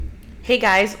Hey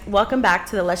guys, welcome back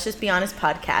to the Let's Just Be Honest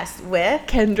podcast with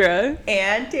Kendra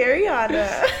and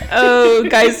Dariana. Oh,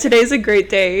 guys, today's a great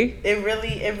day. It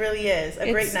really is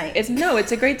a great night. It's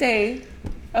a great day.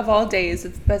 Of all days,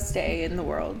 it's the best day in the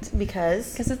world.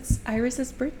 Because it's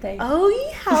Iris's birthday.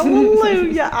 Oh,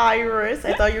 hallelujah, Iris.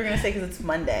 I thought you were going to say because it's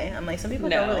Monday. I'm like, some people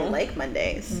don't really like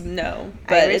Mondays. No,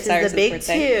 but Iris it's is Iris's the big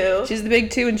birthday. two. She's the big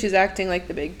two, and she's acting like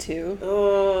the big two.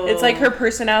 Oh. It's like her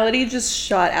personality just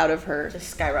shot out of her.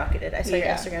 Just skyrocketed. I saw your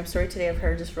Instagram story today of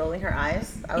her just rolling her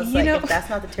eyes. I was if that's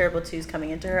not the terrible twos coming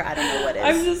into her, I don't know what is.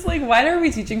 I'm just like, why are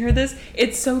we teaching her this?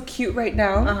 It's so cute right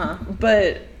now,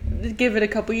 but give it a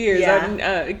couple years.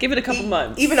 Give it a couple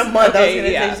months. Even a month,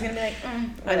 okay, I was going to say. She's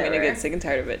going to be like, I'm going to get sick and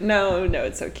tired of it. No,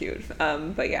 it's so cute.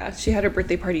 But yeah, she had her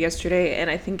birthday party yesterday, and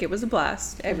I think it was a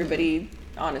blast. Everybody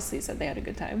honestly said they had a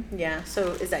good time. Yeah,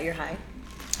 so is that your high?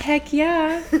 Heck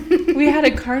yeah. We had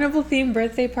a carnival-themed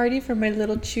birthday party for my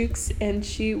little chooks, and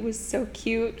she was so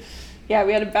cute. Yeah,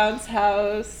 we had a bounce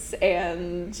house,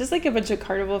 and just like a bunch of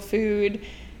carnival food.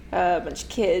 A bunch of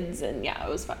kids, and yeah, it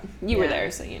was fun. You were there,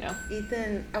 so you know.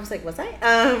 Ethan, I was like, was I?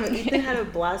 Ethan had a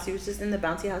blast. He was just in the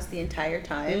bouncy house the entire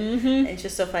time. And it's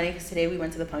just so funny because today we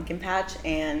went to the pumpkin patch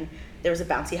and there was a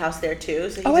bouncy house there too.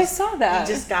 So I saw that.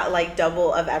 He just got like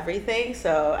double of everything.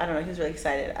 So I don't know, he was really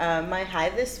excited. My high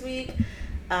this week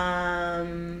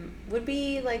would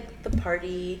be like the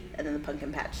party and then the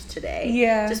pumpkin patch today.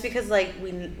 Yeah. Just because like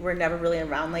we're never really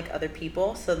around like other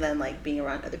people, so then like being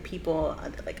around other people,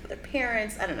 like other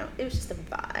parents, I don't know, it was just a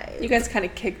vibe. You guys kind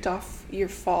of kicked off your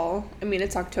fall. I mean,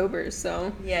 it's October,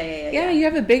 so yeah. You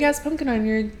have a big ass pumpkin on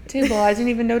your table. I didn't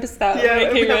even notice that.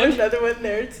 Yeah, we have another one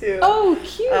there too. Oh,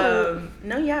 cute.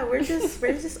 No, yeah, we're just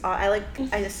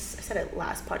I said it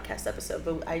last podcast episode,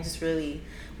 but I just really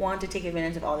want to take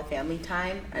advantage of all the family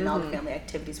time and all the family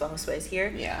activities while Josue is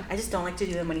here. Yeah. I just don't like to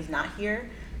do them when he's not here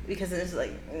because it's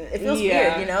like, it feels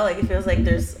weird, you know? Like, it feels like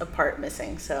there's a part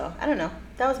missing. So, I don't know.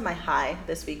 That was my high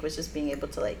this week, was just being able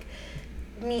to, like,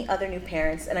 meet other new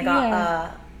parents. And I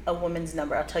got a woman's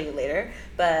number. I'll tell you later.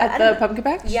 But at the pumpkin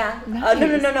patch? Yeah.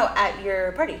 Nice. No. At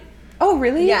your party. Oh,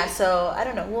 really? Yeah, so, I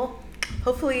don't know. Well,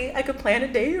 hopefully I could plan a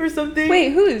date or something.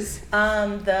 Wait, whose? I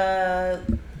don't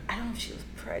know if she was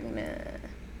pregnant.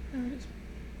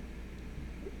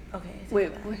 Okay.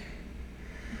 Wait,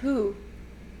 who?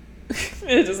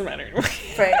 It doesn't matter anymore.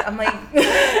 Right. I'm like,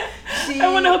 I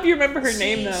want to help you remember her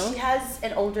name though. She has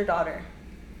an older daughter.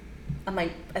 I'm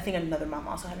like, I think another mom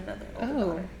also had another older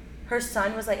daughter. Her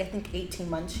son was like, I think 18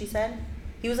 months. She said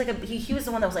he was like he was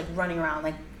the one that was like running around,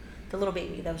 like the little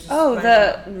baby that was just. Oh,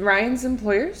 around. Ryan's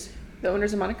employers, the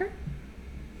owners of Moniker.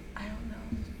 I don't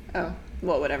know. Oh.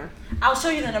 Well, whatever. I'll show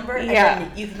you the number and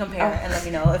then you can compare and let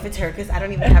me know if it's her because I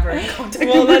don't even have her contact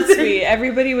number. Well, that's sweet.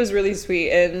 Everybody was really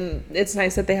sweet, and it's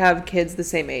nice that they have kids the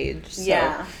same age. So,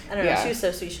 yeah. I don't know. She was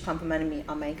so sweet. She complimented me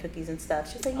on my cookies and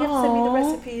stuff. She was like, you have to send me the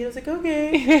recipe. I was like,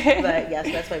 okay. But yeah,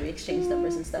 so that's why we exchanged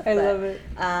numbers and stuff. I love it.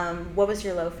 What was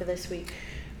your low for this week?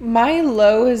 My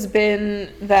low has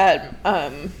been that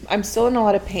I'm still in a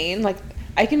lot of pain. Like,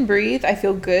 I can breathe. I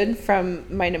feel good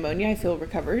from my pneumonia. I feel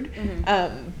recovered.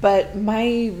 But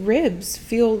my ribs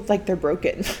feel like they're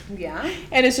broken. Yeah.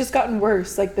 And it's just gotten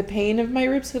worse. Like, the pain of my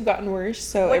ribs have gotten worse.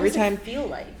 So what every does time it feel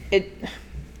like?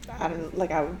 I don't know, like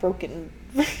I was broken.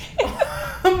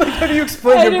 I'm like, how do you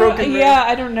explain your broken rib? Yeah,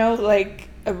 I don't know. Like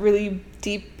a really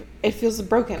deep. It feels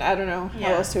broken. I don't know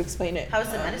how else to explain it.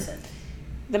 How's the medicine?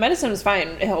 The medicine was fine.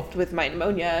 It helped with my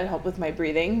pneumonia. It helped with my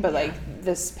breathing. But, like,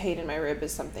 this pain in my rib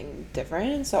is something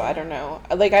different. So, I don't know.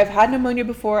 Like, I've had pneumonia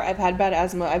before. I've had bad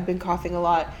asthma. I've been coughing a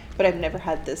lot. But I've never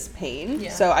had this pain.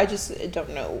 Yeah. So, I just don't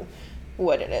know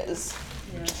what it is.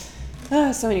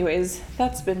 Yeah. So, anyways,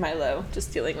 that's been my low.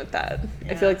 Just dealing with that.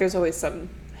 Yeah. I feel like there's always some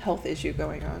health issue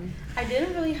going on. I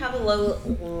didn't really have a low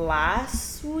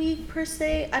last week, per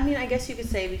se. I mean, I guess you could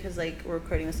say because, like, we're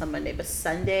recording this on Monday. But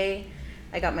Sunday,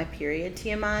 I got my period,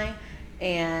 TMI,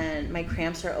 and my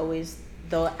cramps are always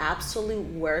the absolute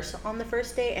worst on the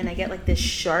first day, and I get like this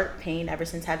sharp pain ever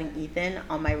since having Ethan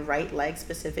on my right leg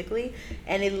specifically,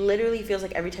 and it literally feels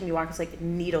like every time you walk, it's like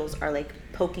needles are like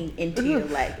poking into your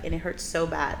leg, and it hurts so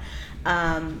bad.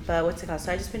 But what's it called?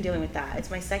 So I've just been dealing with that. It's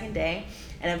my second day,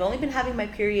 and I've only been having my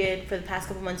period for the past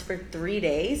couple months for 3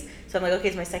 days. So I'm like, okay,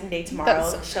 it's my second day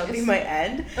tomorrow. Shall be my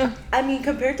end. I mean,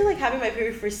 compared to like having my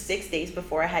period for 6 days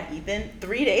before I had Ethan,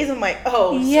 3 days, I'm like,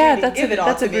 oh, yeah,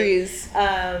 that's a breeze.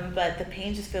 But the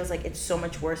pain just feels like it's so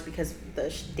much worse because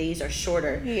the days are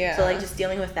shorter. Yeah. So like just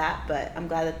dealing with that. But I'm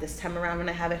glad that this time around when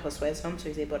I have it, Josue is home, so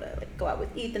he's able to like go out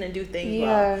with Ethan and do things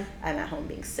while I'm at home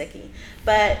being sicky.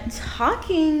 But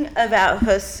talking about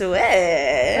Josue,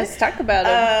 let's talk about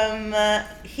it.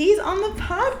 He's on the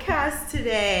podcast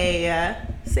today.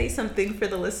 Say something for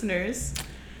the listeners.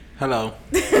 Hello.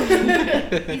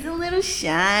 He's a little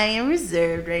shy and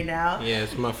reserved right now. Yeah,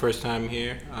 it's my first time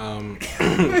here. My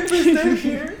first time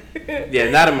here. Yeah,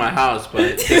 not in my house,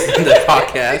 but just in the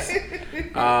podcast.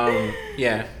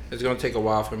 Yeah, it's gonna take a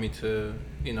while for me to,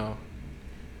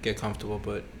 get comfortable.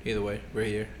 But either way, we're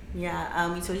here.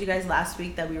 Yeah, we told you guys last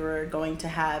week that we were going to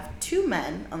have 2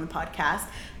 men on the podcast,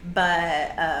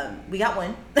 but we got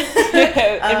one.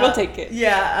 And we'll take it.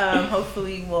 Yeah,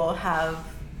 hopefully we'll have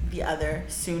the other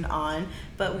soon on,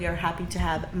 but we are happy to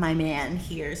have my man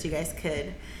here so you guys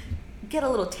could get a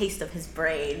little taste of his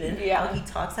brain and how he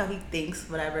talks, how he thinks,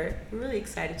 whatever. We're really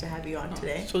excited to have you on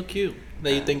today. So cute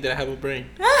that you think that I have a brain.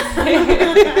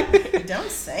 Don't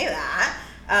say that.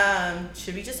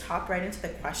 Should we just hop right into the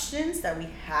questions that we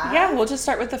have? Yeah, we'll just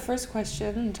start with the first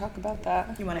question and talk about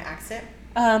that. You want to ask it?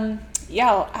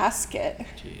 Yeah, I'll ask it.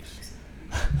 Jeez.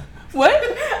 What?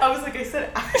 I was like, I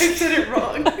said it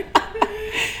wrong.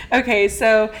 Okay,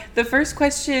 so the first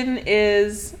question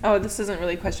is, this isn't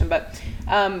really a question, but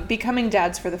becoming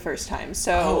dads for the first time.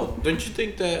 So don't you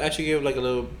think that I should give like a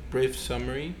little brief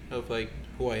summary of like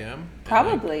who I am?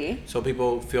 Probably. And, so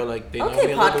people feel like they know me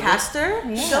Okay, a little podcaster,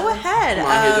 bit. go ahead. I'm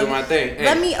out here doing my thing. Hey.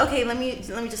 Let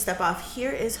me just step off.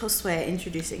 Here is Josue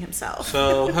introducing himself.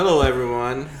 So hello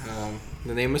everyone.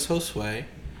 The name is Josue.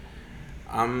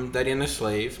 I'm daddy and a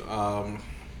slave.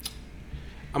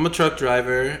 I'm a truck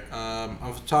driver. I'm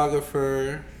a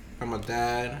photographer. I'm a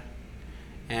dad,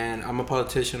 and I'm a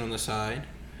politician on the side.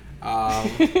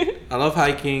 I love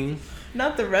hiking.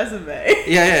 Not the resume.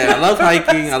 Yeah. I love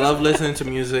hiking. I love listening to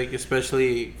music,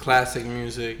 especially classic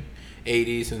music,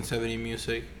 80s and 70s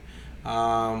music.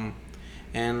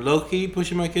 And low-key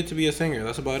pushing my kid to be a singer.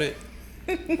 That's about it.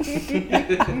 I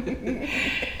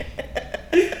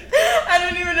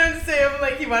don't even know what to say. I'm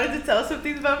like, he wanted to tell some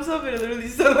things about himself, and it literally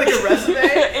sounded like a resume.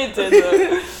 It did,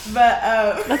 though. But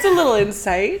that's a little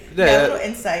insight. Yeah, a little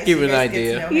insight. Give so an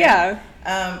idea. Yeah.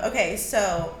 Okay,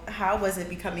 so how was it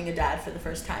becoming a dad for the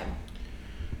first time?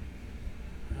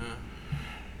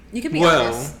 You can be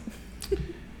honest.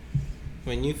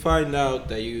 When you find out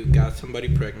that you got somebody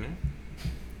pregnant,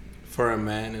 for a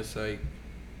man, it's like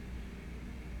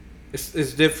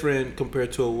it's different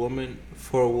compared to a woman.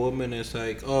 For a woman, it's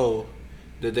like, oh,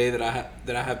 the day that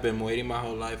I have been waiting my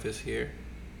whole life is here.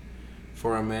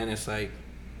 For a man, it's like,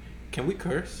 can we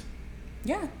curse?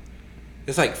 Yeah.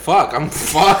 It's like, fuck, I'm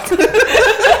fucked.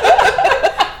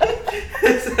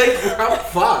 It's like, I'm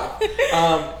fucked.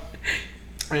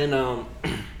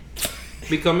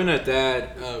 Becoming a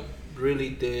dad really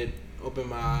did open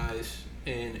my eyes,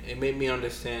 and it made me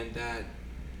understand that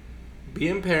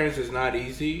being parents is not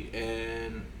easy,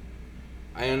 and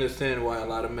I understand why a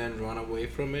lot of men run away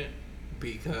from it,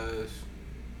 because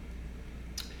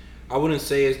I wouldn't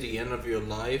say it's the end of your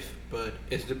life, but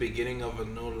it's the beginning of a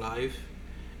new life,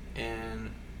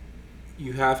 and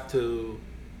you have to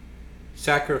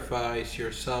sacrifice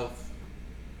yourself,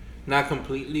 not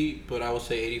completely, but I would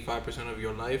say 85% of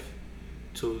your life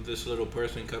to this little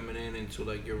person coming in into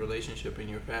like your relationship and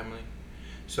your family.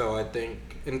 So I think,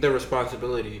 and the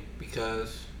responsibility,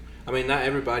 because I mean, not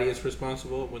everybody is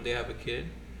responsible when they have a kid,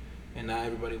 and not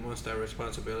everybody wants that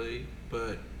responsibility.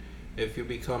 But if you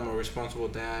become a responsible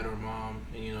dad or mom,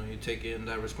 and you take in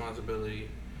that responsibility,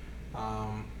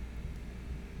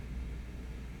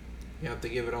 you have to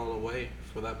give it all away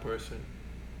for that person,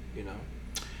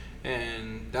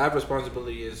 And that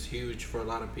responsibility is huge for a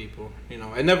lot of people.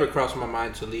 It never crossed my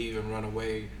mind to leave and run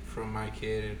away from my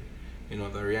kid, the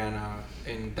Rihanna,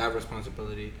 and that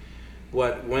responsibility.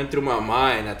 What went through my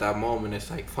mind at that moment is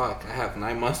like, fuck, I have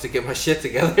 9 months to get my shit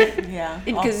together. Yeah.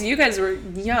 Because you guys were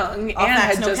young and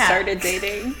facts, had just started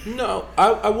dating. No,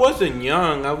 I wasn't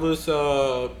young. I was,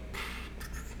 I'll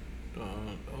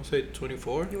say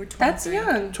 24. You were 23. That's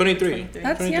young. 23.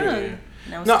 That's 23, young. yeah.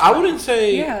 No, I wouldn't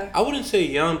say. Yeah. I wouldn't say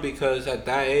young, because at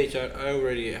that age, I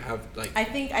already have like. I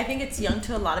think it's young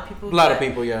to a lot of people. A lot of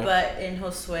people, yeah. But in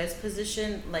Josue's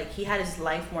position, like, he had his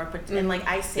life more put. And like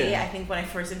I say, I think when I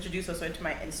first introduced Josue to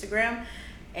my Instagram,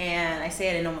 and I say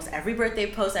it in almost every birthday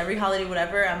post, every holiday,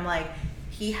 whatever, I'm like,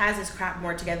 he has his crap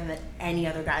more together than any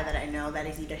other guy that I know that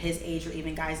is either his age or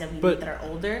even guys that we meet that are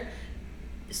older.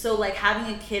 So like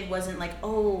having a kid wasn't like,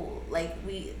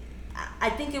 I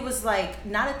think it was like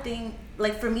not a thing.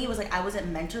 Like for me, it was like I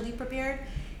wasn't mentally prepared.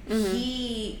 Mm-hmm.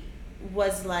 He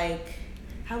was like,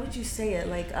 how would you say it?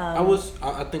 Like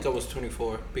I think I was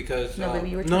 24 because no, baby,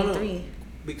 you were 23. No,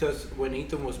 because when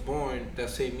Ethan was born that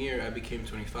same year, I became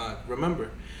 25. Remember?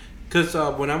 Because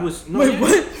when I was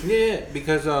what? Yeah,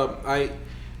 because I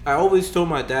always told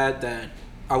my dad that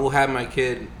I will have my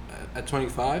kid at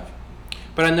 25.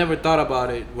 But I never thought about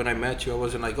it when I met you. I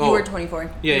wasn't like, oh. You were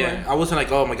 24. Yeah. I wasn't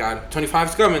like, oh my God, 25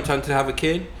 is coming, time to have a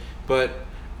kid. But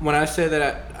when I say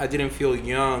that I didn't feel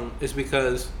young, it's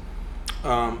because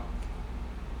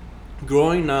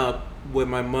growing up with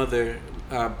my mother,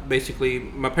 basically,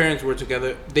 my parents were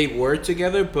together. They were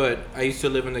together, but I used to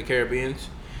live in the Caribbean,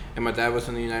 and my dad was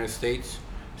in the United States.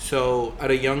 So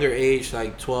at a younger age,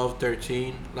 like 12,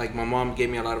 13, like my mom gave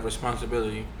me a lot of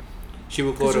responsibility. She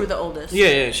would go to. Because you were the oldest.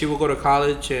 Yeah. She would go to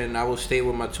college, and I would stay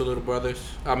with my two little brothers.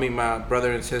 I mean, my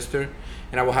brother and sister,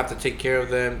 and I would have to take care of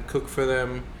them, cook for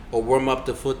them, or warm up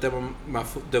the food that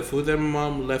my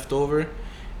mom left over,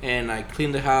 and I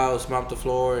clean the house, mop the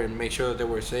floor, and make sure that they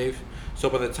were safe. So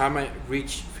by the time I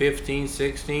reached 15,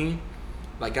 16,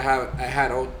 like I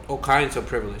had all kinds of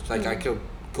privilege. Like I could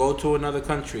go to another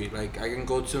country. Like I can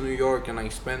go to New York and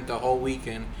like spend the whole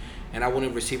weekend, and I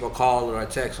wouldn't receive a call or a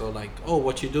text or like, oh,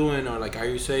 what you doing, or like, are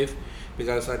you safe?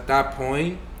 Because at that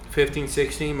point, 15,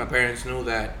 16, my parents knew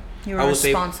that you were I was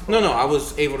responsible. I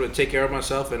was able to take care of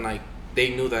myself, and like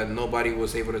they knew that nobody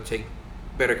was able to take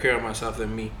better care of myself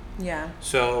than me. Yeah.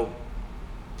 So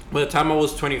by the time I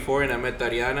was 24 and I met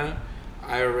Dariana,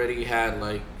 I already had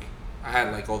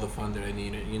all the fun that I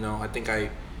needed. You know, I think I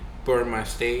burned my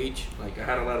stage. Like I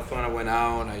had a lot of fun. I went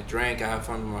out, I drank, I had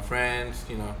fun with my friends.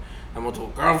 You know, I went to a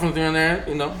girlfriend here and there.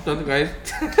 You know, the guys.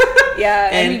 Yeah,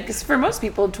 I mean, because for most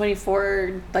people,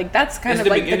 24, like that's kind of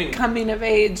like the coming of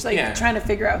age, like trying to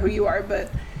figure out who you are.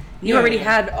 But you already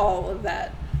had all of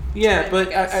that. Yeah,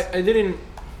 but I didn't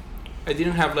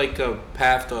have like a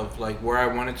path of like where I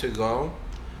wanted to go.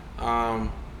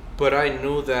 But I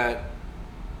knew that,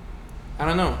 I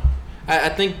don't know. I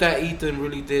think that Ethan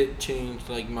really did change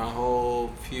like my whole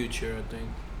future, I think.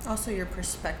 Also your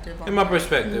perspective on in my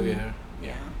perspective,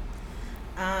 yeah.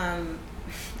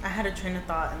 I had a train of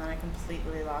thought and then I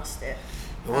completely lost it.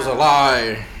 It was a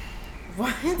lie.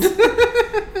 What?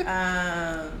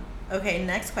 Okay,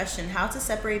 next question. How to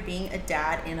separate being a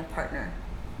dad and a partner?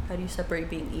 How do you separate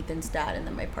being Ethan's dad and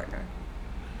then my partner?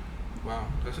 Wow,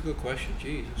 that's a good question.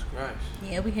 Jesus Christ.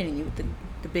 Yeah, we're hitting you with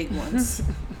the big ones.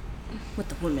 What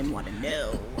the women want to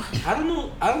know. I don't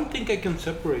know. I don't think I can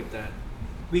separate that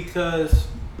because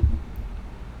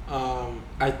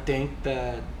I think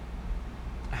that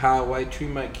how I treat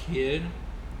my kid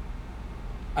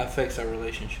affects our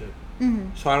relationship.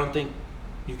 Mm-hmm. So I don't think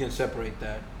you can separate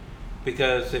that,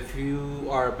 because if you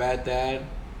are a bad dad,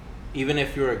 even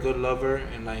if you're a good lover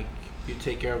and like you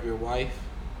take care of your wife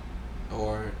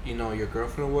or you know your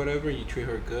girlfriend or whatever, you treat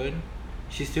her good,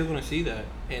 she's still gonna see that.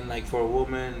 And like for a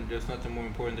woman, there's nothing more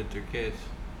important than their kids.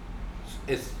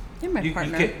 You're my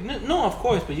partner. No, of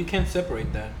course, but you can't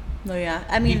separate that. No, yeah.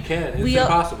 I mean, you can. It's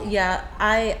impossible. Yeah,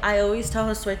 I always tell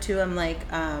Josue too. I'm like,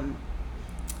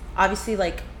 obviously,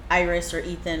 like Iris or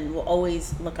Ethan will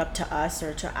always look up to us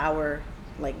or to our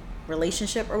like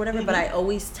relationship or whatever. Mm-hmm. But I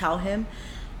always tell him,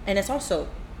 and it's also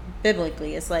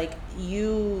biblically, it's like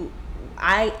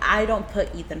I don't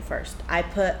put Ethan first. I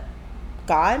put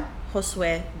God,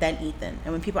 Josue, then Ethan.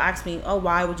 And when people ask me, oh,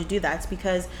 why would you do that? It's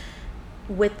because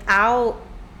without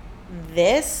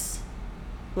this,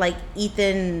 like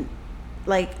Ethan,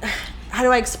 like, how do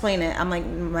I explain it? I'm like,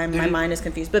 my mind is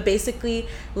confused. But basically,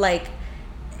 like,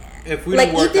 if we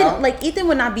don't work out, like Ethan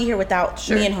would not be here without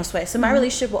me and Josue. So my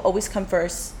relationship will always come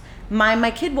first.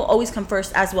 My kid will always come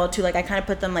first as well too. Like I kind of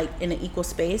put them like in an equal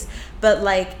space. But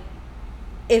like,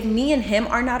 if me and him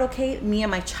are not okay, me and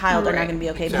my child are not going to be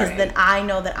okay. Because then I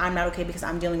know that I'm not okay because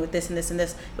I'm dealing with this and this and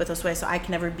this with Josue. So I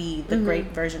can never be the great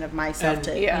version of myself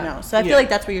and, you know. So I feel like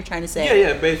that's what you're trying to say.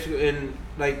 Yeah, basically. And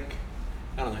like,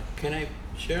 I don't know. Can I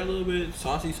share a little bit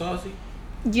saucy?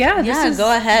 Yeah,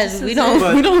 go ahead. We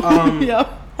don't.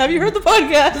 Yeah. Have you heard the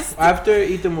podcast? After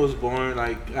Ethan was born,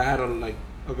 like I had a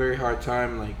very hard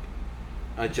time like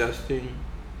adjusting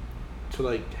to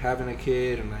like having a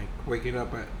kid and like waking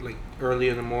up at like early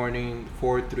in the morning,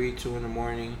 4, 3, 2 in the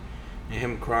morning, and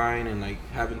him crying and like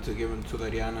having to give him to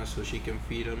Dariana so she can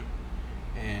feed him.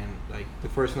 And like the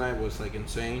first night was like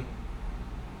insane.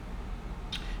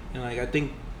 And like I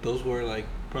think those were like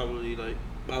probably like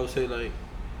I would say like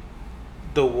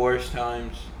the worst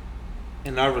times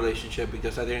in our relationship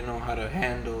because I didn't know how to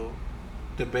handle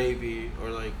the baby or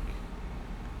like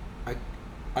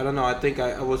I don't know. I think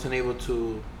I wasn't able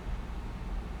to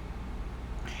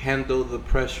handle the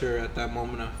pressure at that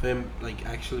moment of him like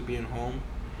actually being home,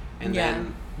 and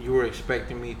then you were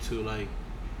expecting me to like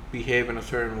behave in a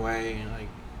certain way, and like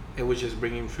it was just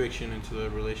bringing friction into the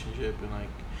relationship, and like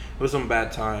it was some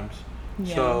bad times.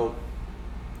 So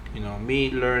you know,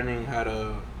 me learning how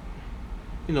to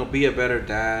be a better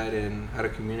dad and how to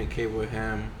communicate with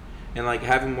him and like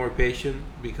having more patience,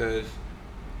 because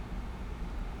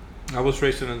I was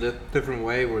raised in a different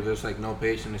way where there's like no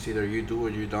patience. It's either you do or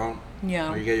you don't,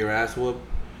 Yeah. or you get your ass whooped.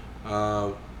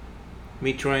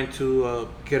 Me trying to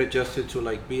get adjusted to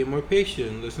like being more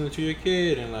patient, listening to your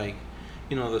kid, and like,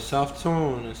 you know, the soft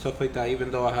tone and stuff like that.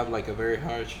 Even though I have like a very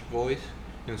harsh voice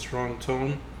and strong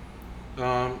tone,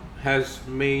 has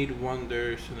made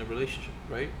wonders in the relationship,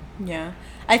 right? Yeah.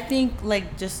 I think,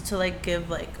 like, just to, like, give,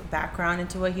 like, background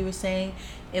into what he was saying,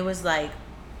 it was, like,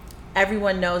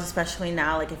 everyone knows, especially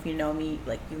now, like, if you know me,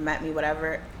 like, you met me,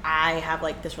 whatever, I have,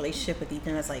 like, this relationship with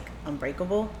Ethan that's, like,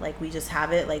 unbreakable. Like, we just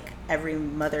have it. Like, every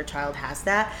mother child has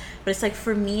that. But it's, like,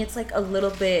 for me, it's, like, a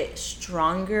little bit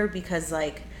stronger because,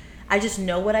 like, I just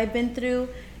know what I've been through.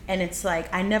 And it's,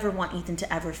 like, I never want Ethan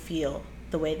to ever feel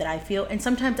the way that I feel. And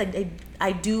sometimes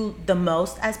I do the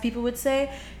most, as people would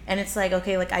say. And it's like,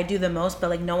 okay, like, I do the most, but,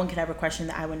 like, no one could ever question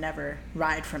that I would never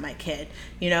ride for my kid,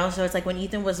 you know? So it's like when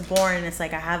Ethan was born, it's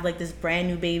like I have, like, this brand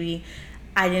new baby.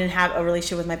 I didn't have a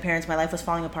relationship with my parents. My life was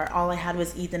falling apart. All I had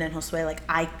was Ethan and Josue. Like,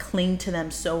 I cling to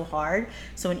them so hard.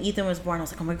 So when Ethan was born, I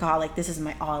was like, oh my God, like, this is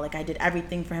my all. Like, I did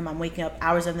everything for him. I'm waking up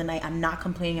hours of the night. I'm not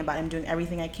complaining about it. I'm doing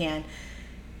everything I can.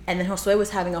 And then Josue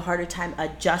was having a harder time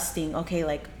adjusting. Okay,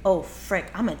 like, oh, frick,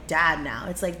 I'm a dad now.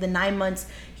 It's like the 9 months,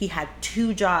 he had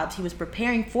 2 jobs. He was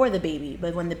preparing for the baby.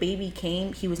 But when the baby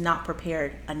came, he was not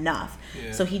prepared enough.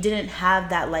 Yeah. So he didn't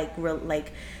have that, like,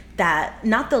 that,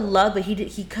 not the love, but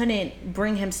he couldn't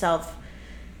bring himself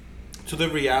to the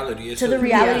reality. To the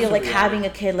reality of, like, having a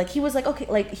kid. Like, he was like, okay,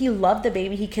 like, he loved the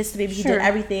baby. He kissed the baby. He did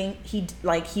everything. He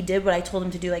did what I told him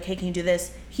to do. Like, hey, can you do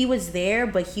this? He was there,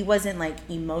 but he wasn't, like,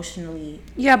 emotionally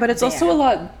but it's also a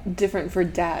lot different for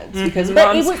dads because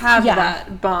moms have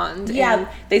that bond. And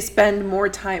they spend more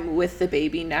time with the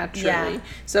baby naturally.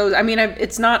 So, I mean,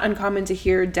 it's not uncommon to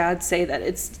hear dads say that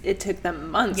it took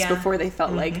them months before they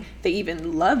felt like they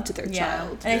even loved their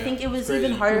child. And I think it was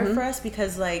even harder for us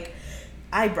because, like,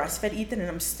 I breastfed Ethan and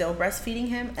I'm still breastfeeding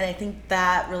him. And I think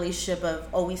that relationship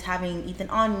of always having Ethan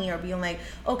on me or being like,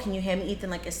 oh, can you hand me Ethan?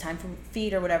 Like, it's time for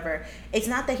feed or whatever. It's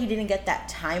not that he didn't get that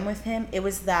time with him. It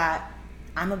was that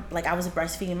I was a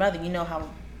breastfeeding mother. You know how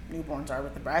newborns are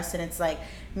with the breast. And it's like,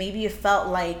 maybe it felt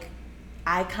like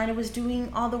I kind of was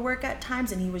doing all the work at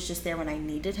times and he was just there when I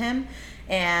needed him.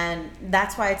 And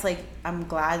that's why it's like, I'm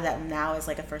glad that now as,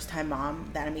 like, a first time mom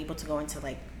that I'm able to go into,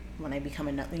 like, when I become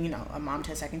a mom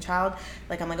to a second child,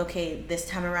 like, I'm like, okay, this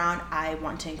time around I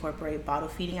want to incorporate bottle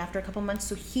feeding after a couple months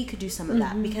so he could do some of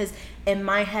that, because in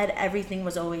my head everything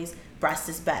was always breast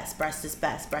is best, breast is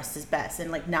best, breast is best. And,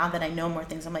 like, now that I know more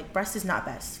things, I'm like, breast is not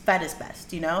best, fed is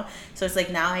best, you know? So it's like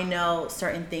now I know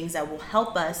certain things that will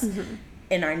help us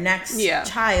in our next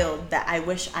child that I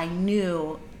wish I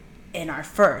knew in our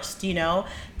first, you know?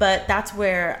 But that's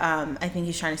where I think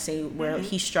he's trying to say where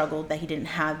he struggled, that he didn't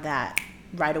have that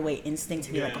right away instinct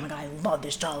to be like, oh my God, I love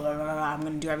this child, blah, blah, blah, I'm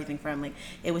gonna do everything for him. Like,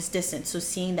 it was distant. So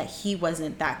seeing that he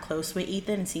wasn't that close with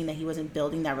Ethan and seeing that he wasn't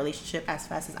building that relationship as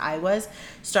fast as I was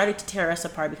started to tear us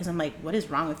apart, because I'm like, what is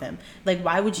wrong with him? Like,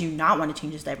 why would you not want to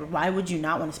change his diaper? Why would you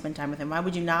not want to spend time with him? Why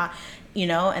would you not, you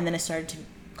know? And then it started to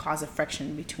cause a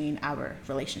friction between our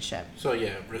relationship. So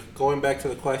going back to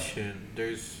the question,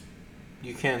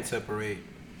 you can't separate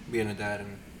being a dad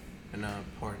and a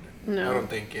partner. No, I don't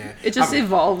think. It just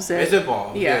evolves. It's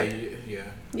evolved.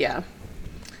 Yeah.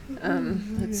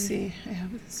 Let's see. I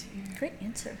have this here. Great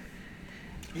answer.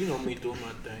 You know me doing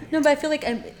my thing. No, but I feel like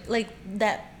I'm like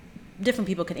that. Different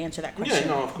people could answer that question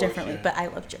differently, but I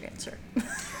loved your answer.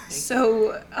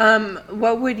 So,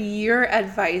 what would your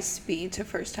advice be to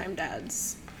first-time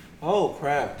dads? Oh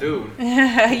crap, dude!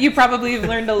 You probably have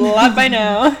learned a lot by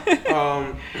now.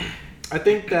 I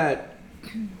think that.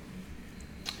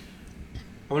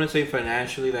 I want to say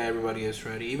financially that everybody is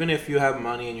ready. Even if you have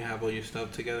money and you have all your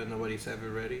stuff together, nobody's ever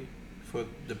ready for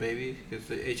the baby.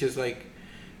 Because it's just like,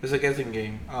 it's a guessing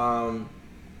game.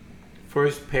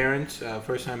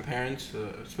 First-time parents,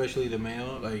 especially the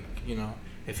male, like, you know,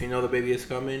 if you know the baby is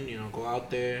coming, you know, go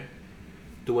out there,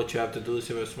 do what you have to do,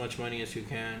 save as much money as you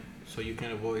can, so you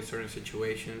can avoid certain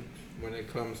situations when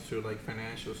it comes to, like,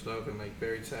 financial stuff and, like,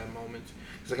 very sad moments.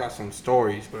 Because I got some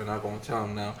stories, but I'm not going to tell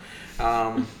them now.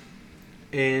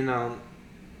 And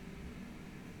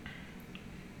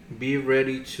be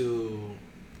ready to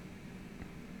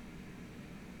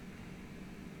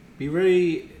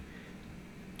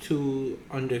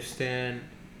understand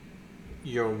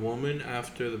your woman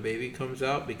after the baby comes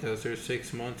out, because there's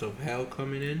 6 months of hell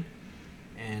coming in.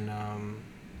 And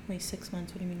wait, 6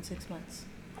 months? What do you mean 6 months?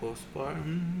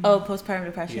 Postpartum. Oh, postpartum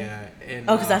depression. Yeah, and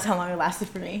because that's how long it lasted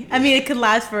for me. I mean, it could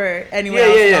last for anyone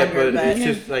else. Yeah, longer, but it's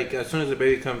just like as soon as the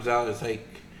baby comes out, it's like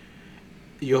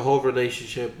your whole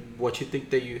relationship, what you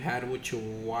think that you had with your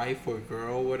wife or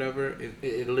girl or whatever,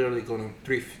 it literally going to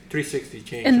 360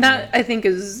 change. And that, I think,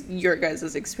 is your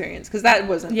guys' experience, because that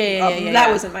wasn't that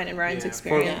wasn't mine and Ryan's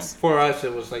experience. For us,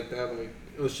 it was like that. Like,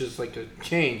 it was just like a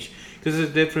change, because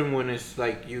it's different when it's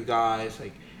like you guys,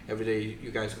 like every day you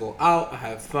guys go out,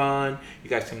 have fun, you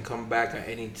guys can come back at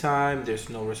any time, there's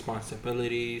no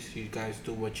responsibilities, you guys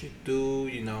do what you do,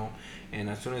 you know. And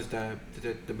as soon as the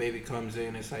baby comes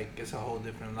in, it's like it's a whole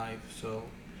different life. So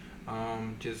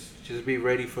just be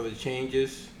ready for the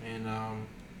changes, and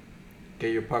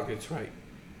get your pockets right.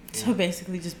 So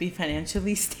basically, just be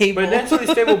financially stable. Financially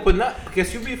stable, but not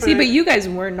because you be. See, but you guys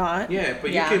were not. Yeah,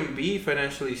 but you can be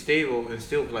financially stable and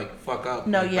still like fuck up.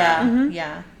 No, like yeah, Mm-hmm.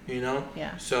 yeah. You know.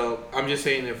 Yeah. So I'm just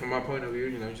saying that from my point of view,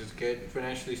 you know, just get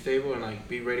financially stable and like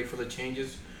be ready for the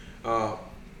changes.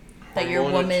 That your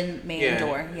woman may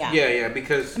endure. Yeah. Yeah,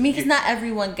 because I mean, because not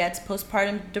everyone gets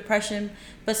postpartum depression,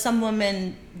 but some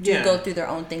women do go through their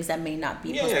own things that may not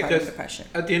be postpartum depression.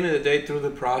 At the end of the day, through the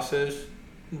process,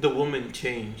 the woman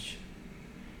changed,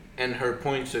 and her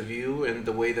points of view and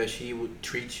the way that she would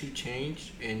treat you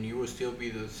changed, and you will still be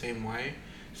the same way.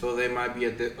 So there might be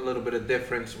a little bit of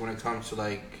difference when it comes to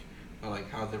like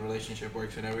how the relationship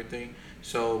works and everything.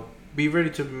 So be ready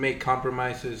to make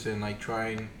compromises and like try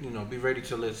and, you know, be ready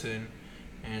to listen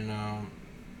and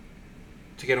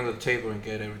to get on the table and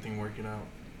get everything working out.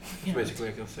 That's basically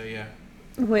I can say, yeah.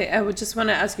 Wait, I would just want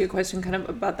to ask you a question kind of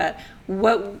about that.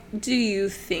 What do you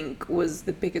think was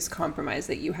the biggest compromise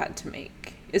that you had to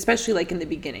make, especially like in the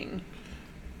beginning?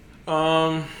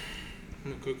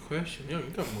 Good question. Yo, you're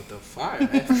talking about the fire.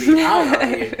 FBI out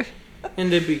here. In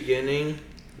the beginning,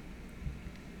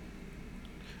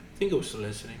 I think it was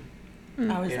listening.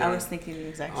 I was thinking the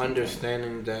exact same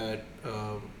understanding that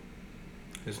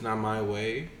it's not my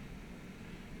way,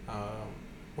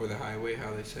 or the highway,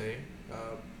 how they say.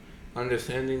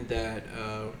 Understanding that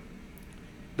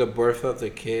the birth of the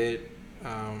kid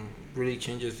really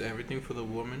changes everything for the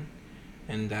woman,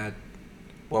 and that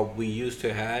what we used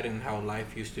to had and how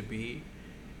life used to be,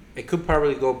 it could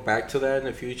probably go back to that in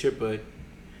the future, but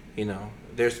you know,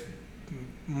 there's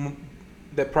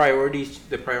the priorities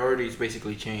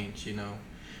basically change. You know,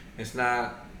 it's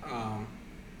not I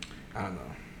don't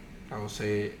know, I will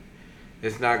say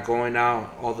it's not going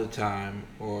out all the time,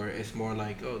 or it's more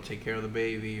like, oh, take care of the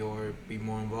baby or be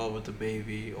more involved with the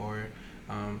baby, or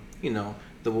you know,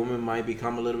 the woman might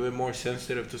become a little bit more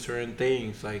sensitive to certain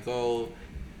things, like, oh,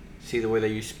 see the way that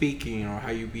you're speaking or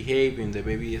how you're behaving, the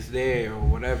baby is there or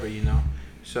whatever, you know.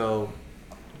 So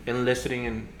in listening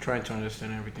and trying to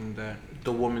understand everything that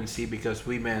the women see, because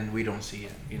we men, we don't see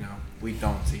it, you know, we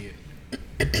don't see it.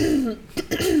 And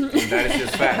that is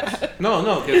just facts.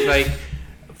 No, because like,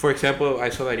 for example, I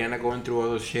saw Diana going through all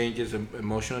those changes,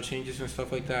 emotional changes and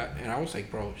stuff like that, and I was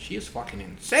like, bro, she is fucking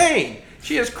insane.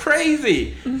 She is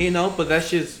crazy, you know. But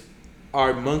that's just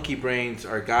our monkey brains,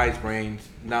 our guys' brains,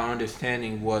 not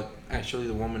understanding what actually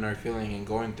the women are feeling and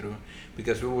going through,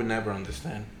 because we would never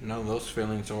understand none of those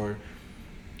feelings, or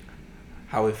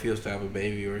how it feels to have a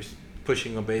baby, or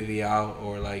pushing a baby out,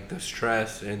 or like the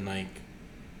stress and like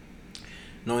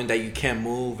knowing that you can't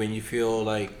move and you feel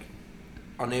like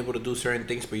unable to do certain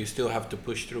things, but you still have to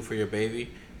push through for your baby.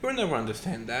 You'll never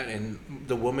understand that. And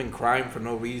the woman crying for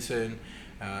no reason,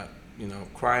 you know,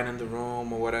 crying in the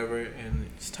room or whatever. And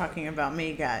just talking about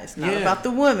me, guys, not about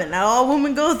the woman. Not all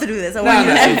women go through this. I want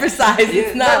you to emphasize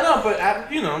it's not. No,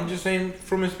 but you know, I'm just saying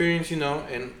from experience, you know.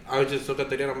 And I would just look at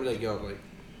the dad, I'm like, yo, like,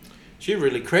 she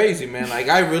really crazy, man. Like,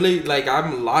 I really, like,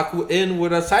 I'm locked in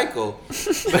with a cycle.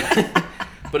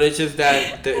 But it's just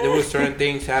that there was certain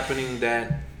things happening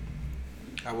that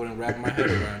I wouldn't wrap my head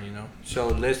around, you know. So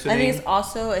listening. I think it's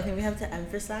also, I think we have to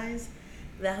emphasize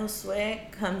that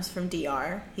Josue comes from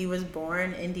DR. He was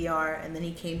born in DR, and then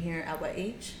he came here at what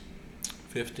age?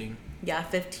 15. Yeah,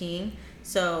 15.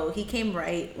 So he came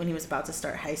right when he was about to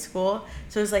start high school.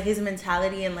 So it's like his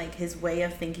mentality and like his way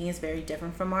of thinking is very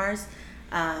different from ours.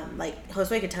 Like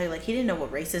Josue could tell you, like, he didn't know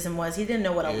what racism was. He didn't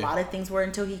know what a lot of things were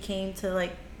until he came to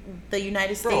like the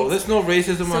United States. Bro, there's no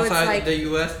racism outside like, the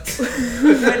U.S.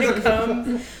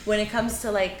 when it comes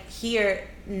to like here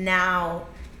now,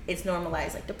 it's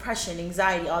normalized, like depression,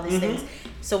 anxiety, all these things.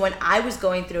 So when I was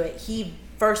going through it, he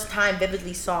first time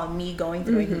vividly saw me going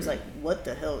through it. He was like, "What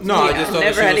the hell?" I just thought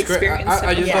that she was crazy.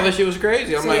 I just thought that she was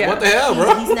crazy. I'm like, "What the hell,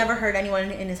 bro?" He's never heard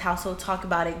anyone in his household talk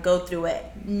about it, go through it,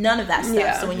 none of that stuff.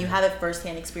 Yeah. So when you have it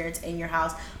firsthand experience in your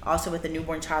house, also with a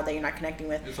newborn child that you're not connecting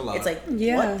with, it's like,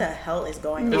 what the hell is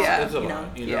going on? It's a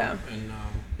lot, you know? And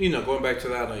you know, going back to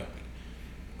that, like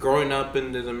growing up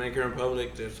in the Dominican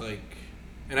Republic, there's like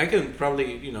and I can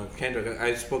probably, Kendra.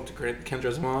 I spoke to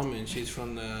Kendra's mom, and she's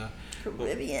from the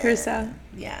Caribbean. Curacao.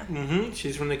 Yeah.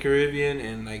 She's from the Caribbean,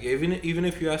 and like even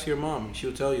if you ask your mom,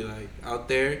 she'll tell you like out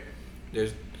there,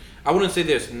 there's, I wouldn't say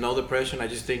there's no depression. I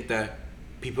just think that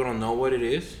people don't know what it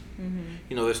is.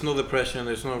 There's no depression.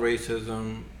 There's no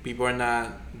racism. People are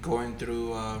not going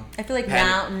through. I feel like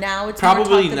panic. now it's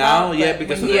probably more now, about, yeah,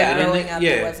 because of the internet. Up,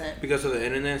 Yeah, wasn't. because of the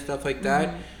internet and stuff like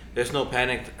that. There's no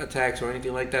panic attacks or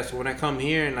anything like that. So when I come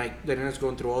here and like the internet's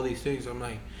going through all these things, I'm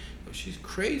like, oh, she's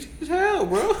crazy as hell,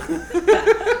 bro.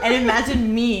 And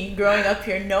imagine me growing up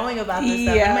here knowing about this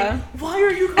stuff. Yeah. I'm like, why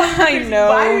are you calling me crazy? I know.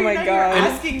 Why are Oh you my not God. here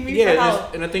asking me for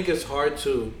help? And I think it's hard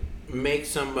to make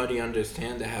somebody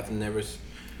understand that have never.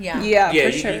 Yeah,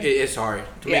 for sure. It's hard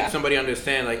to make somebody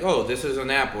understand, like, oh, this is an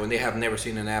apple, and they have never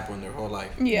seen an apple in their whole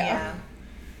life. Yeah.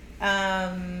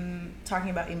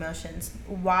 Talking about emotions.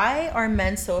 Why are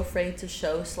men so afraid to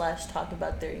show / talk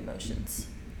about their emotions?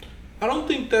 I don't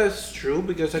think that's true,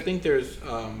 because I think there's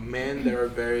men that are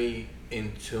very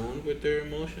in tune with their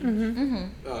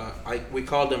emotions. We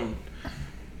call them,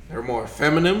 they're more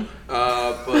feminine,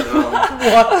 but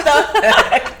What the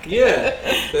heck? yeah,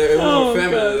 they're more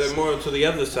feminine. They're more to the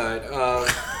other side.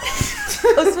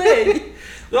 Josue.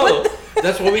 No,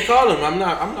 that's what we call them. I'm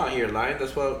not here lying.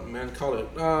 That's what men call it.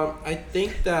 I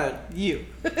think that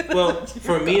well,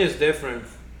 for me, it's different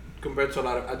compared to a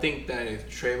lot of. I think that if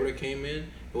Trey would have came in,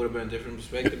 it would have been a different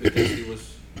perspective because he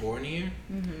was born here.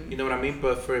 You know what I mean?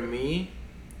 But for me,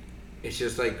 it's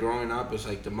just like growing up. It's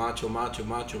like the macho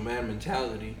man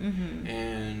mentality,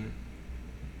 and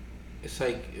it's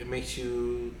like it makes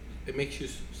you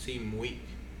seem weak.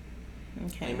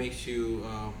 Okay. It makes you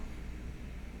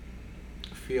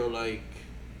feel like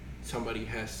somebody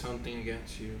has something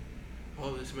against you.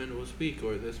 Oh, this man was weak,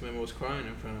 or this man was crying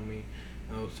in front of me.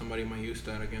 Oh, somebody might use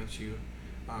that against you.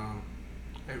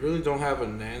 I really don't have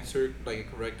an answer, like a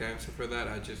correct answer for that.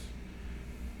 I just,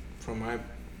 from my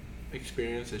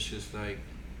experience, it's just like,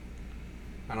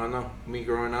 I don't know. Me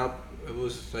growing up, it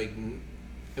was like,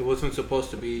 it wasn't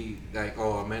supposed to be like,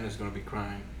 oh, a man is going to be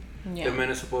crying. Yeah. The man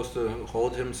is supposed to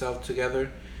hold himself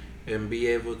together and be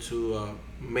able to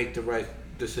make the right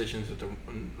decisions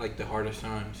at the hardest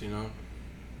times,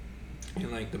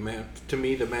 And like the man, to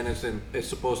me, the man is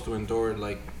supposed to endure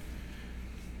like,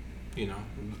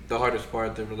 the hardest part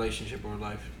of the relationship or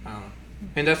life.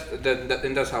 And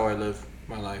that's how I live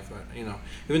my life.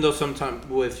 Even though sometimes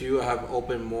with you I have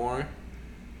opened more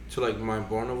to like my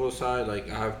vulnerable side, like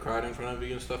I have cried in front of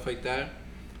you and stuff like that.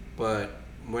 But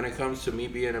when it comes to me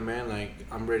being a man, like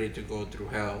I'm ready to go through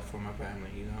hell for my family,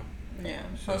 Yeah.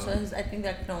 So I think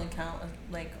that can only count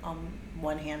like on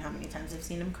one hand how many times I've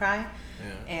seen him cry.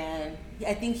 Yeah. And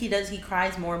I think he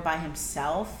cries more by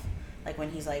himself, like when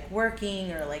he's like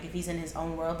working or like if he's in his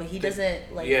own world, but he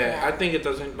doesn't like. Yeah, I think it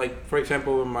doesn't, like, for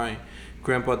example, when my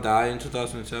grandpa died in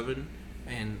 2007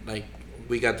 and like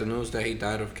we got the news that he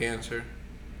died of cancer,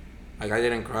 like I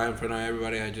didn't cry in front of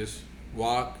everybody. I just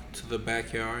walked to the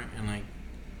backyard and like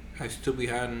I stood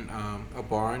behind a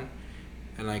barn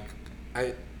and like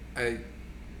I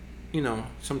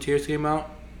some tears came out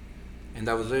and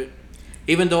that was it.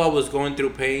 Even though I was going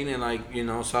through pain and like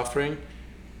suffering,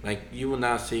 like you will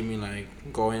not see me like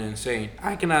going insane.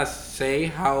 I cannot say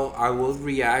how I will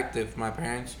react if my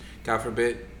parents, God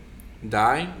forbid,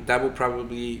 die. That will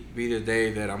probably be the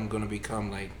day that I'm gonna become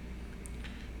like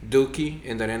dookie,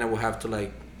 and then I will have to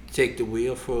like take the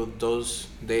wheel for those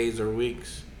days or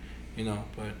weeks,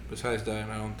 But besides that,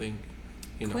 I don't think,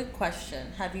 Quick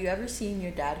question: have you ever seen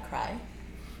your dad cry?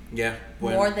 Yeah.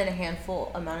 More than a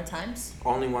handful amount of times?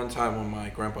 Only one time when my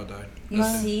grandpa died. You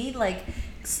see, like,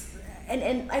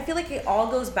 and I feel like it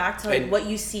all goes back to like what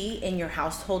you see in your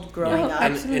household growing up.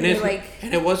 Absolutely.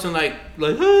 And it wasn't like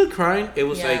crying. It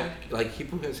was like he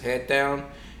put his head down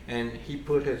and he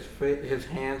put his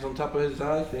hands on top of his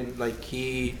eyes and like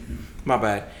he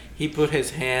put his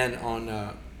hand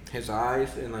on his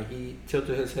eyes and like he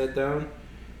tilted his head down,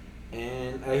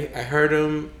 and I heard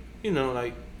him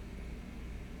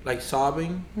like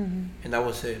sobbing, and that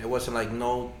was it. It wasn't like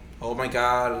no, oh my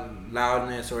God,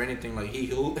 loudness or anything. Like he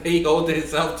held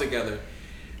himself together.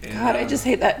 And, God, I just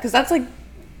hate that because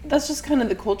that's just kind of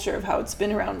the culture of how it's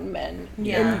been around men.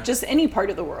 Yeah. In just any part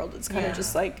of the world. It's kind of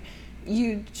just like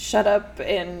you shut up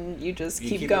and you just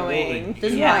keep going.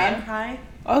 Does Ryan cry?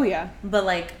 Oh yeah. But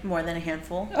like more than a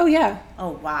handful? Oh yeah. Oh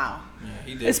wow. Yeah,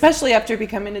 he did. Especially after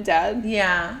becoming a dad.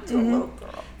 Yeah. To a little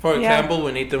girl. For example,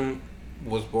 when Ethan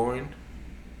was born.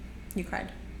 You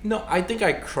cried? No, I think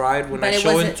I cried when I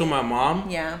showed it to my mom.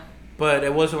 Yeah. But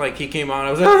it wasn't like he came out and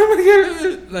I was like, oh my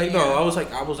God. Like, no, I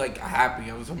was like happy.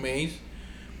 I was amazed.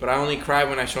 But I only cried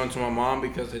when I showed it to my mom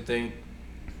because I think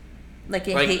Like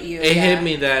it like hit you. it yeah. hit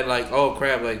me that like, oh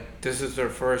crap, like this is their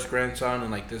first grandson and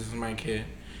like this is my kid,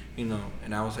 you know.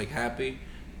 And I was like happy,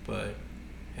 but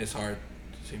it's hard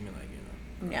to see me like, you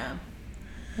know. Yeah.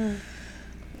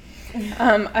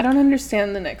 I don't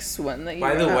understand the next one that you.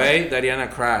 By the way, Dariana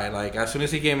cried like as soon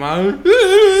as he came out. No,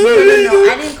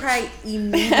 I didn't cry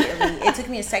immediately. It took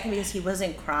me a second because he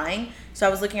wasn't crying. So I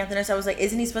was looking at the nurse. I was like,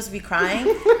 "Isn't he supposed to be crying?"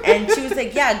 And she was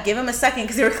like, "Yeah, give him a second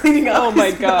because they were cleaning up." Oh my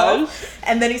his mouth. gosh!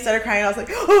 And then he started crying. I was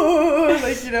like, "Oh!"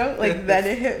 Like, you know, like then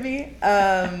it hit me.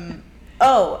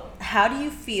 Oh, how do you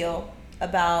feel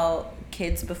about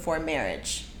kids before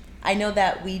marriage? I know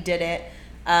that we did it.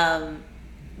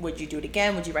 Would you do it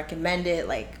again? Would you recommend it?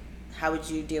 Like, how would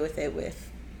you deal with it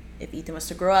if Ethan was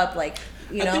to grow up? Like,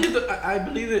 you know? I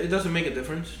believe that it doesn't make a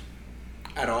difference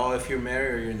at all if you're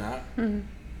married or you're not.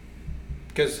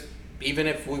 Because even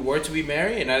if we were to be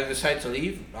married and I decided to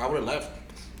leave, I would have left.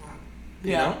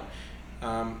 You know?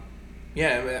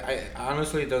 Yeah, I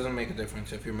honestly, it doesn't make a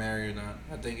difference if you're married or not.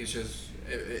 I think it's just,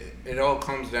 it all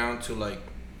comes down to, like,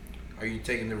 are you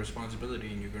taking the responsibility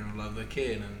and you're going to love the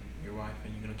kid and your wife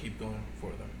and you're going to keep going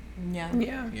for them. Yeah,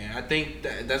 I think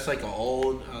that's like an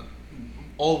old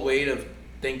way of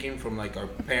thinking from like our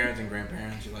parents and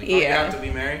grandparents. Like, oh, you have to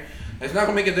be married. It's not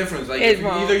gonna make a difference. Like,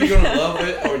 either you're gonna love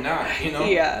it or not. You know.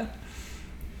 Yeah.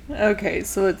 Okay,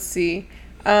 so let's see.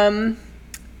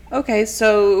 Okay,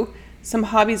 so some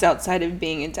hobbies outside of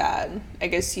being a dad. I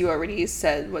guess you already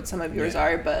said what some of yours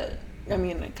are, but I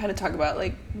mean, kind of talk about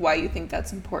like why you think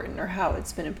that's important or how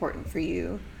it's been important for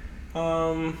you.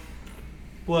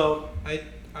 Well,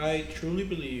 I truly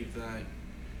believe that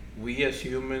we as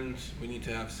humans, we need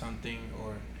to have something,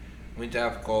 or we need to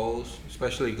have goals,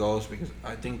 especially goals, because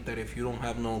I think that if you don't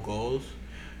have no goals,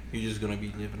 you're just going to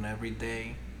be living every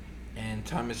day, and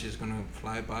time is just going to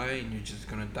fly by, and you're just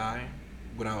going to die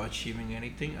without achieving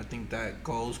anything. I think that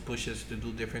goals push us to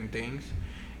do different things,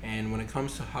 and when it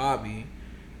comes to hobby,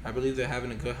 I believe that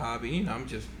having a good hobby, you know, I'm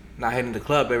just not hitting the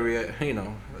club the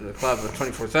club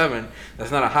 24/7.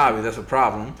 That's not a hobby. That's a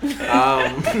problem. So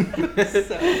annoying.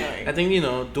 I think, you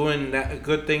know, doing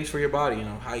good things for your body. You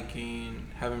know, hiking,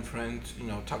 having friends. You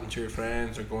know, talking to your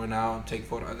friends or going out and take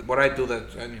photos. What I do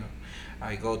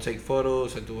I go take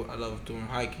photos. I love doing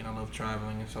hiking. I love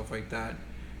traveling and stuff like that.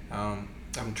 I'm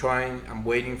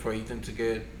waiting for Ethan to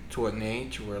get to an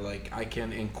age where like I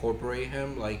can incorporate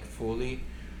him like fully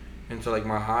into like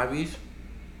my hobbies.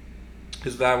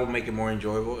 Because that will make it more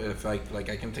enjoyable if I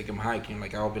can take him hiking.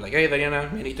 Like I'll be like, hey, Diana,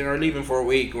 me and Ethan are leaving for a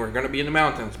week. We're gonna be in the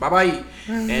mountains. Bye bye.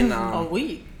 And a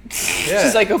week. Yeah.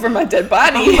 She's like over my dead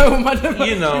body. You know,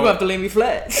 you have to lay me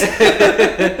flat.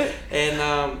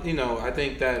 And you know, I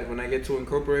think that when I get to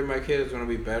incorporate my kids, it's gonna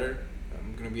be better.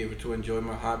 I'm gonna be able to enjoy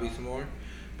my hobbies more.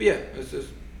 But yeah, it's just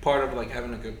part of like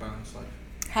having a good balanced life.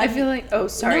 I feel like, oh,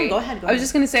 sorry. No, go ahead. I was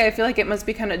just going to say, I feel like it must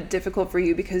be kind of difficult for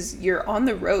you because you're on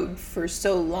the road for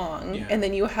so long and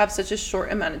then you have such a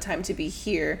short amount of time to be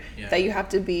here that you have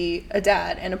to be a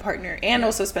dad and a partner and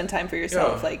also spend time for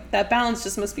yourself. Like, that balance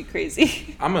just must be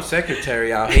crazy. I'm a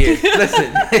secretary out here.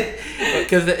 Listen,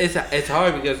 because it's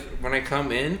hard because when I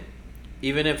come in,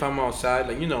 even if I'm outside,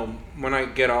 like, you know, when I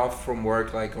get off from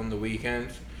work, like on the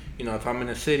weekends, you know, if I'm in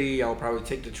a city, I'll probably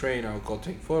take the train. I'll go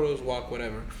take photos, walk,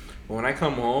 whatever. But when I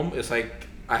come home, it's like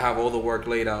I have all the work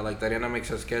laid out. Like, Diana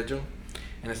makes a schedule.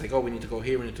 And it's like, oh, we need to go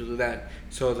here, we need to do that.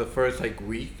 So the first, like,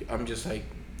 week, I'm just, like,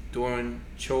 doing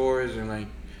chores and, like,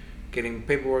 getting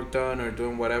paperwork done or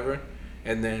doing whatever.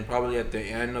 And then probably at the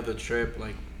end of the trip,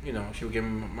 like, you know, she'll give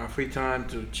me my free time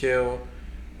to chill.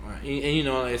 And, you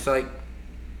know, it's like,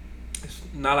 it's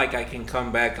not like I can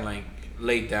come back and, like,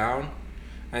 lay down.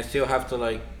 I still have to,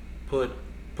 like, put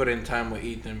in time with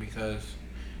Ethan because,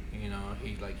 you know,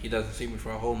 he doesn't see me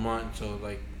for a whole month. So,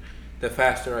 like, the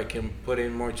faster I can put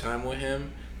in more time with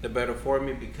him, the better for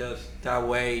me, because that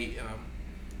way,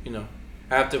 you know,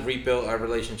 I have to rebuild our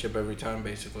relationship every time,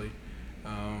 basically.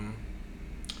 I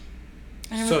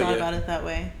never thought about it that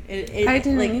way. I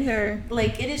didn't either.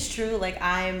 Like, it is true. Like,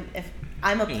 I'm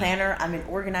a planner. I'm an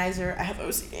organizer. I have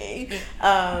OCD.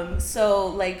 So,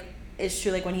 like, it's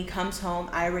true. Like, when he comes home,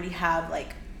 I already have,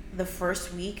 like, the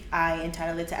first week, I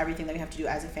entitle it to everything that we have to do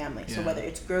as a family. Yeah. So whether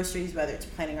it's groceries, whether it's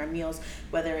planning our meals,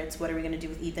 whether it's what are we going to do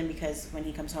with Ethan, because when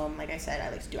he comes home, like I said,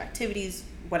 I like to do activities,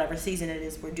 whatever season it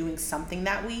is, we're doing something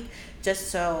that week,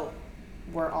 just so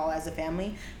we're all as a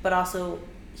family. But also,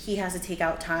 he has to take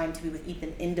out time to be with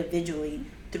Ethan individually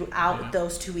throughout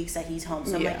those 2 weeks that he's home.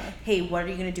 So I'm like, Yeah. hey, what are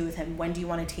you going to do with him? When do you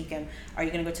want to take him? Are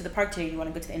you going to go to the park today? Do you want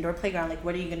to go to the indoor playground? Like,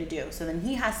 what are you going to do? So then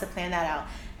he has to plan that out.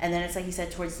 And then it's like he said,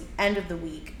 towards the end of the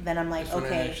week, then I'm like,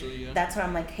 that's when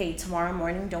I'm like, hey, tomorrow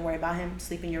morning, don't worry about him.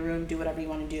 Sleep in your room. Do whatever you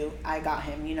want to do. I got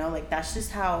him, you know? Like, that's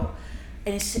just how,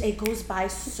 and it goes by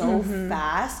so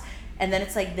fast. And then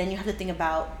it's like, then you have to think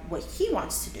about what he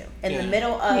wants to do. In the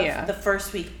middle of the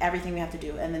first week, everything we have to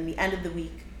do. And then the end of the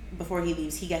week, before he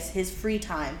leaves, he gets his free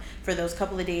time for those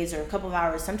couple of days or a couple of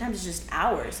hours. Sometimes it's just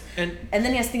hours. And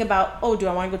then he has to think about, oh, do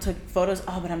I want to go take photos?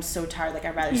 Oh, but I'm so tired. Like,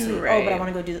 I'd rather sleep. Right. Oh, but I want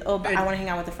to go do this. Oh, but I want to hang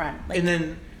out with a friend. Like, and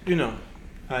then, you know,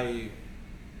 I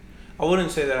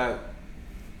wouldn't say that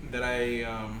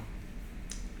I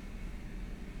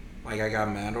like I got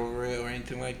mad over it or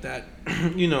anything like that.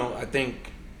 You know, I think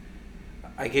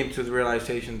I came to the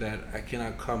realization that I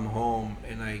cannot come home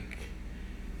and like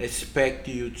expect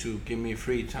you to give me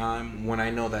free time when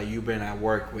I know that you've been at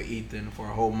work with Ethan for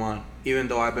a whole month. Even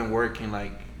though I've been working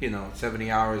like, you know, 70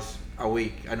 hours a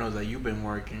week, I know that you've been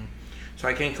working. So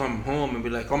I can't come home and be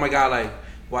like, oh my God, like,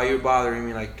 why you're bothering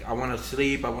me? Like, I want to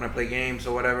sleep, I want to play games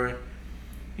or whatever.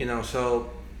 You know, so...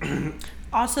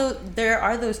 Also, there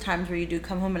are those times where you do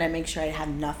come home and I make sure I have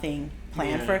nothing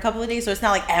planned for a couple of days. So it's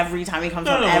not like every time he comes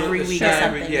home, every week or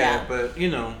something. But,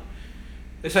 you know...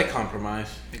 It's like compromise.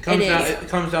 It comes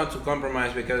down to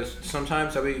compromise because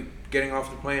sometimes I'll be getting off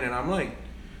the plane and I'm like,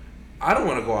 I don't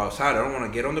want to go outside. I don't want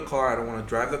to get on the car. I don't want to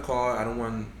drive the car. I don't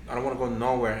want to go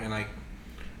nowhere. And like,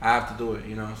 I have to do it,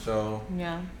 you know. So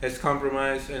it's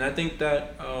compromise. And I think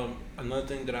that another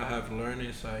thing that I have learned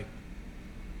is like,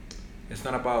 it's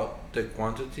not about the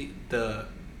quantity, the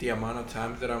amount of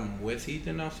times that I'm with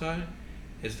Ethan outside.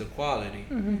 It's the quality.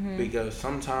 Because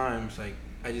sometimes like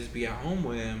I just be at home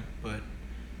with him, but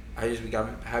I just be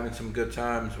having some good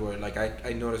times where like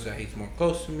I notice that he's more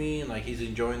close to me and like he's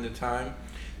enjoying the time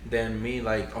than me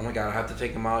like, oh my God, I have to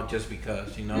take him out just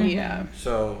because, you know? Yeah.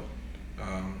 So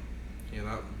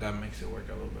that makes it work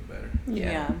a little bit better.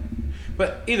 Yeah.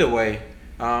 But either way,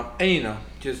 and you know,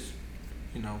 just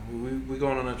you know, we're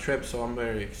going on a trip, so I'm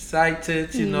very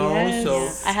excited, you know. Yes. So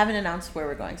I haven't announced where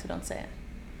we're going, so don't say it.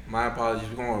 My apologies.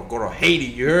 We're going to go to Haiti,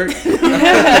 you heard?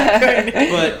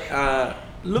 But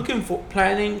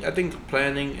planning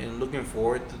and looking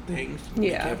forward to things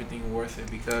make everything worth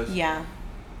it because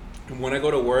when I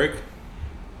go to work,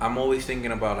 I'm always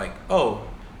thinking about like, oh,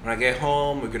 when I get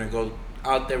home, we're going to go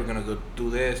out there, we're going to go do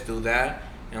this, do that.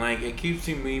 And like it keeps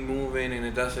me moving and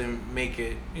it doesn't make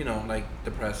it, you know, like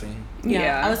depressing.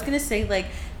 Yeah. I was going to say like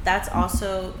that's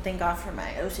also, thank God for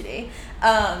my OCD.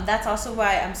 That's also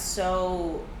why I'm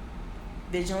so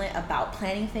vigilant about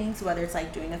planning things, whether it's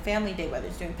like doing a family day, whether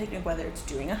it's doing a picnic, whether it's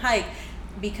doing a hike,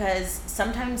 because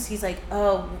sometimes he's like,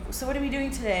 oh, so what are we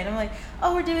doing today? And I'm like,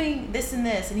 oh, we're doing this and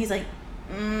this. And he's like,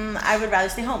 I would rather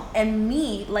stay home. And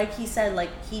me, like he said, like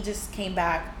he just came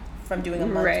back from doing a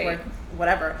month's work,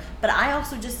 whatever. But I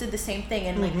also just did the same thing,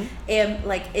 and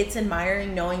like it's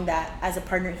admiring knowing that as a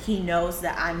partner he knows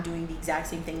that I'm doing the exact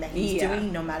same thing that he's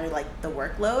doing, no matter like the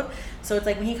workload. So it's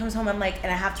like when he comes home, I'm like,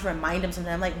 and I have to remind him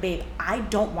something. I'm like, babe, I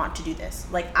don't want to do this.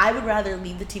 Like I would rather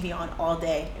leave the TV on all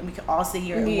day and we could all sit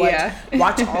here and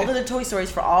watch all of the Toy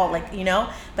Stories for all, like, you know.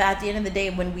 But at the end of the day,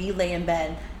 when we lay in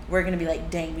bed, we're going to be like,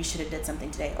 dang, we should have did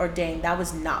something today. Or dang, that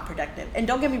was not productive. And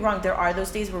don't get me wrong, there are those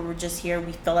days where we're just here,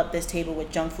 we fill up this table with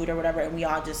junk food or whatever, and we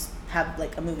all just have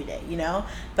like a movie day, you know?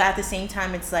 But at the same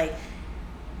time, it's like,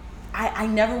 I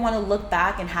never want to look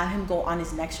back and have him go on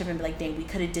his next trip and be like, dang, we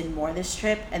could have did more this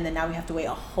trip, and then now we have to wait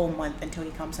a whole month until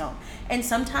he comes home. And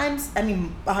sometimes, I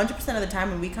mean, 100% of the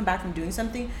time when we come back from doing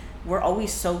something, we're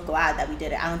always so glad that we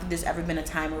did it. I don't think there's ever been a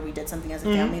time where we did something as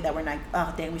a family that we're like,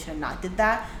 oh, dang, we should have not did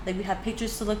that. Like, we have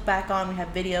pictures to look back on, we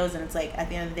have videos, and it's like, at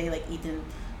the end of the day, like, Ethan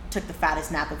took the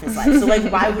fattest nap of his life. So,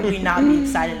 like, why would we not be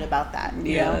excited about that?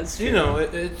 You know? That's true. You know,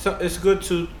 it's good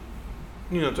to,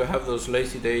 you know, to have those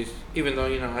lazy days, even though,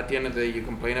 you know, at the end of the day, you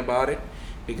complain about it.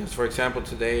 Because, for example,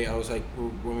 today, I was like,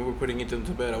 when we were putting Ethan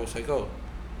to bed, I was like, oh,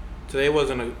 today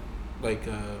wasn't a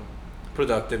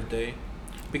productive day.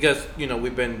 Because, you know,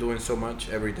 we've been doing so much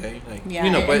every day. Like, yeah,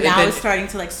 you know, but now it's starting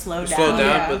to, like, slow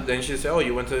down. But then she said, oh,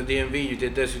 you went to the DMV, you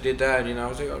did this, you did that. You know, I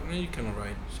was like, oh, you're kind of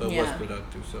right. So it was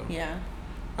productive. So yeah.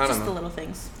 I don't Just know. the little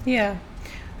things. Yeah.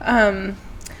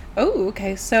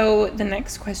 Okay. So the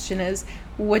next question is,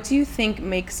 what do you think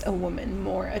makes a woman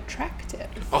more attractive?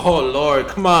 Oh, Lord.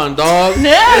 Come on, dog.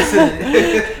 Listen.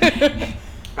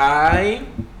 I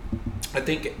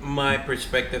think my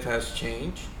perspective has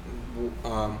changed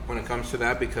when it comes to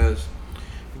that, because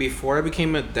before I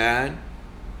became a dad,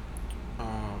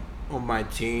 on my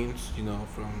teens, you know,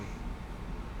 from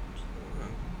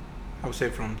I would say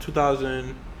from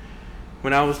 2000,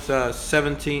 when I was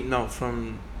 17. No,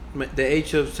 from the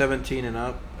age of 17 and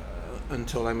up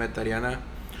until I met Tariana.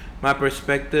 My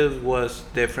perspective was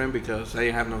different because I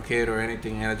didn't have no kid or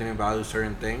anything, and I didn't value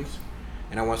certain things,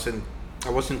 and I wasn't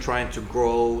trying to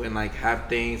grow and like have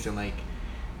things and like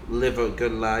live a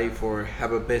good life or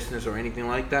have a business or anything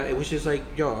like that. It was just like,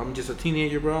 yo, I'm just a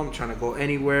teenager, bro. I'm trying to go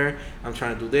anywhere. I'm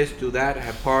trying to do this, do that,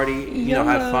 have party,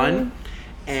 have fun.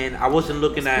 And I wasn't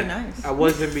looking at nice. I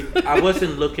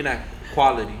wasn't looking at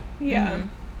quality. Yeah.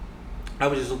 Mm-hmm. I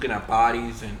was just looking at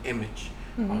bodies and image.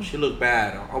 Oh, she looked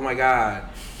bad. Oh my God,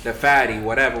 the fatty,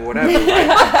 whatever, right?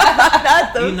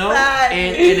 Not the fatty.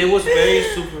 And it was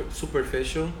very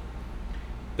superficial.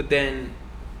 But then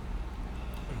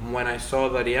when I saw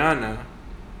Dariana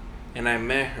and I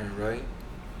met her, right,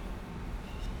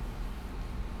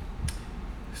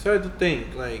 I started to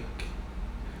think like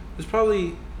there's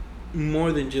probably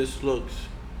more than just looks.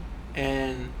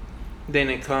 And then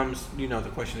it comes, the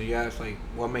question that you asked, like,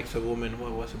 what makes a woman,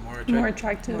 what was it, more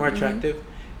attractive? More attractive.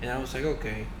 And I was like,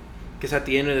 okay. Because at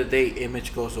the end of the day,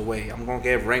 image goes away. I'm going to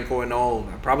get wrinkled and old.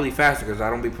 Probably faster because I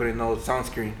don't be putting no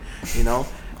sunscreen,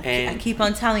 And I keep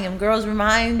on telling him, girls,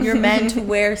 remind your men to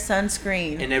wear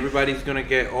sunscreen. And everybody's going to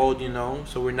get old,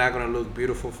 so we're not going to look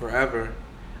beautiful forever.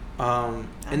 And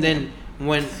then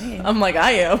when I'm like,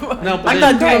 I am. No, but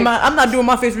I'm not doing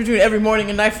my face routine every morning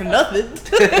and night for nothing.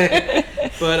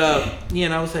 But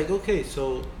and I was like, okay,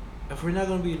 so if we're not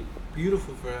gonna be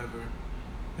beautiful forever,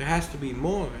 there has to be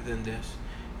more than this.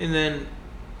 And then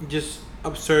just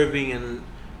observing and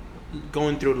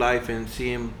going through life and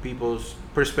seeing people's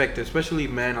perspective, especially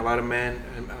men, a lot of men,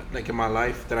 like in my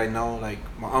life that I know, like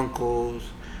my uncles,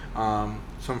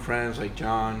 some friends like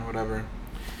John, whatever.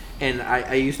 And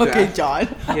I used to ask, John.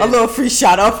 Yeah. A little free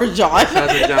shout out for John. Shout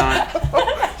out to John.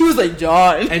 He was like,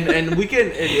 John. And we can,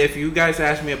 if you guys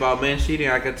ask me about men cheating,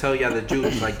 I can tell you the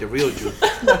juice, like the real juice.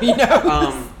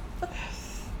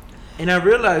 And I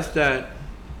realized that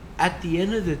at the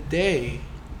end of the day,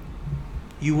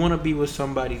 you want to be with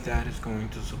somebody that is going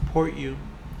to support you,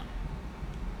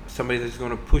 somebody that's going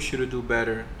to push you to do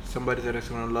better, somebody that is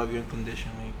going to love you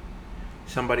unconditionally,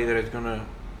 somebody that is going to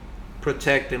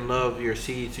protect and love your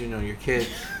seeds, your kids.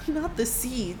 Not the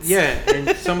seeds. Yeah,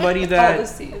 and somebody that all the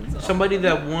seeds. Somebody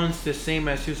that wants the same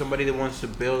as you, somebody that wants to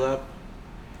build up,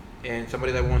 and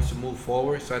somebody that wants to move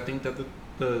forward. So I think that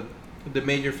the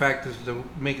major factors that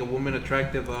make a woman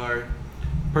attractive are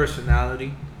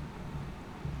personality,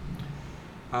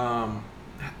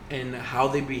 and how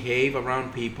they behave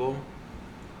around people.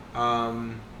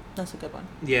 That's a good one.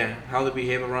 Yeah, how they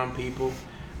behave around people,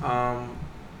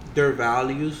 their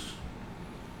values.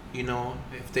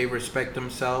 If they respect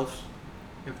themselves,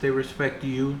 if they respect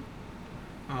you.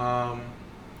 And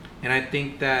I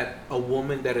think that a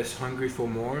woman that is hungry for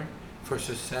more, for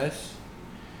success,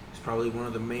 is probably one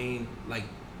of the main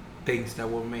things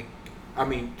that will make.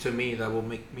 To me, that will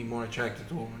make me more attracted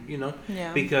to a woman.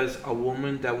 Yeah. Because a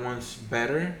woman that wants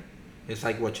better is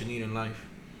like what you need in life.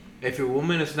 If your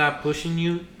woman is not pushing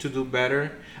you to do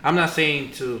better, I'm not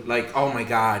saying to oh my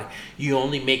God, you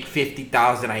only make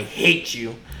 50,000, I hate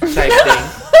you type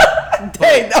thing.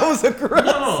 Dang, that was aggressive.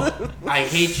 No, I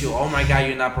hate you. Oh my God,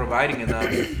 you're not providing enough.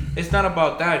 It's not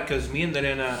about that, because me and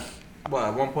Darena,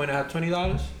 at one point I had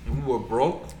 $20 and we were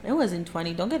broke. It wasn't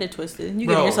 20. Don't get it twisted. You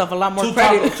Bro, give yourself a lot more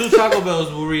credit. Two Taco Bell's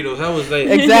burritos. That was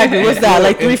exactly. What's that?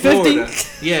 Like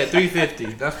 $3.50? Yeah,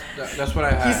 $3.50. That's what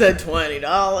I had. He said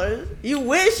 $20. You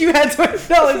wish you had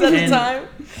 $20 at the time.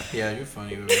 Yeah, you're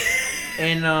funny, bro.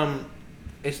 And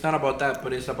it's not about that,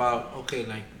 but it's about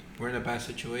we're in a bad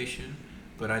situation,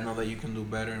 but I know that you can do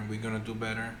better, and we're gonna do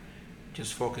better.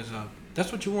 Just focus up.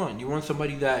 That's what you want. You want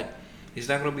somebody that is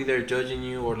not gonna be there judging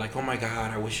you or oh my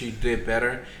God, I wish you did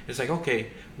better. It's like,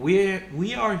 okay,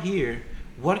 we are here.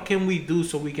 What can we do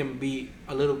so we can be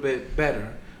a little bit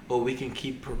better, or we can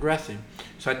keep progressing?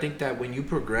 So I think that when you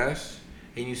progress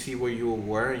and you see where you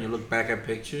were and you look back at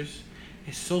pictures,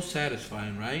 it's so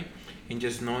satisfying, right? And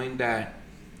just knowing that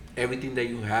everything that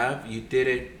you have, you did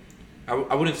it.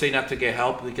 I wouldn't say not to get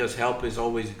help, because help is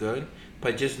always good.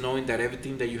 But just knowing that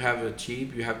everything that you have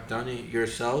achieved, you have done it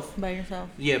yourself. By yourself.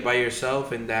 Yeah, by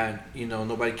yourself. And that,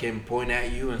 nobody can point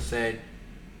at you and say,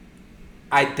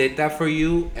 I did that for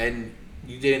you and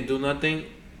you didn't do nothing.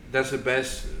 That's the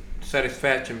best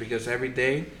satisfaction, because every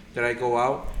day that I go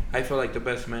out, I feel like the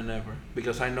best man ever.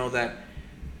 Because I know that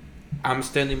I'm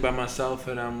standing by myself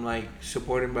and I'm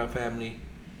supporting my family,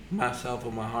 myself,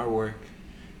 with my hard work.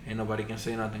 And nobody can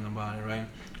say nothing about it, right?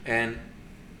 And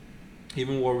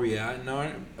even where we are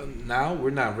now, we're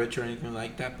not rich or anything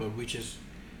like that, but we're just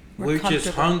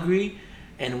hungry,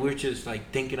 and we're just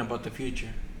thinking about the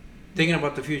future. thinking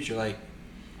about the future. Like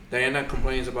Diana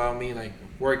complains about me like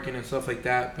working and stuff like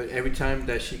that, but every time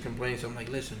that she complains, I'm like,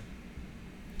 listen,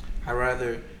 I'd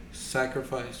rather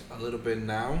sacrifice a little bit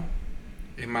now.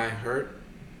 It might hurt,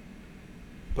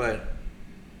 but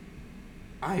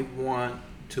I want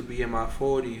to be in my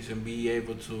 40s and be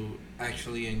able to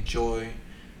actually enjoy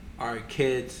our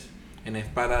kids. And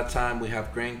if by that time we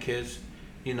have grandkids,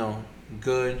 you know,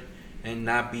 good, and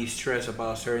not be stressed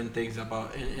about certain things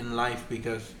about in life,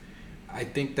 because I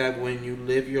think that when you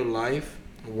live your life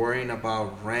worrying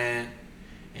about rent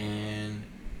and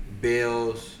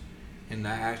bills and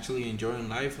not actually enjoying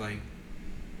life, like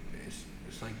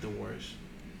it's like the worst.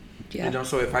 Yeah. You know,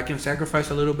 so if I can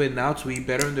sacrifice a little bit now to be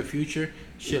better in the future,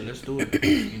 shit, let's do it.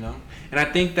 You know, and I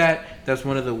think that that's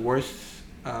one of the worst.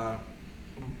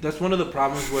 That's one of the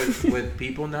problems with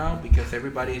people now, because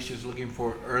everybody is just looking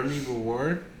for early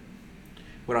reward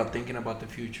without thinking about the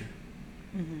future.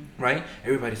 Mm-hmm. Right?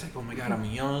 Everybody's like, oh my God, I'm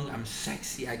young, I'm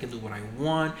sexy, I can do what I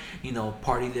want, you know,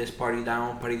 party this, party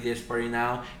down, party this, party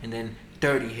now, and then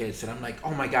 30 hits, and I'm like,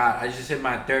 oh my God, I just hit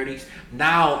my 30s,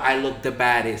 now I look the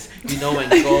baddest, you know, and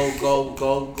go,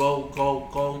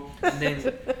 and then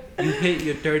you hit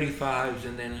your 35s,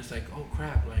 and then it's like, oh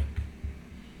crap, like,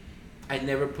 I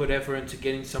never put effort into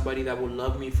getting somebody that will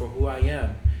love me for who I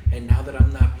am, and now that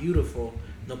I'm not beautiful,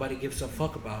 nobody gives a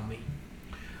fuck about me.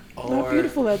 Or, not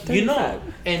beautiful at 35. You know,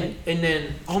 and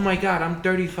then, oh my God, I'm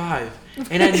 35,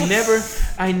 and I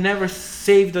never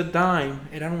saved a dime,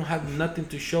 and I don't have nothing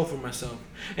to show for myself.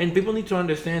 And people need to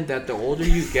understand that the older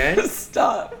you get,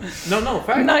 stop. No,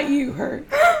 fact. Not you, her.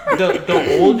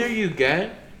 The older you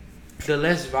get, the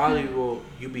less valuable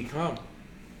you become,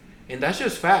 and that's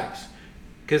just facts.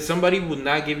 Because somebody would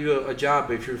not give you a job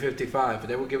if you're 55.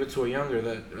 They will give it to a younger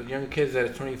kids that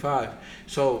are 25.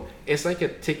 So it's like a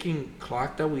ticking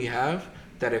clock that we have,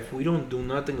 that if we don't do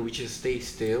nothing, we just stay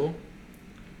still,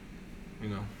 you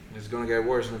know, it's going to get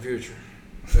worse in the future.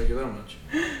 Thank you very much.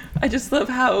 I just love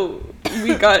how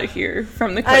we got here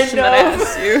from the question that I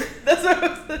asked you. That's what I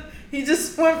was, he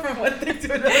just went from one thing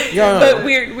to another. Yeah. But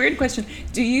weird question.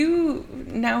 Do you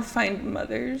now find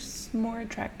mothers more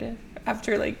attractive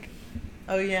after, like,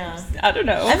 Oh yeah, I don't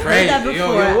know. I've heard that before.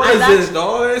 Yo, what is this,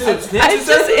 dog? I'm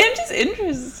just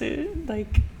interested,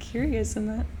 like, curious in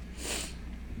that. That's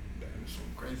some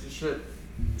crazy shit.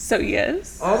 So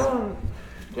yes. Damn,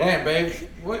 babe.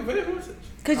 What was it?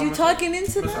 Because you talking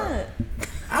into that.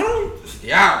 I don't.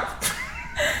 Yeah.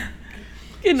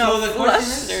 You know, so the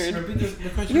flustered. The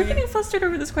question You're again? getting flustered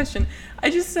over this question. I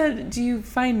just said, do you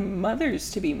find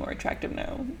mothers to be more attractive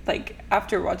now? Like,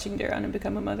 after watching Darren and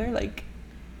become a mother, like.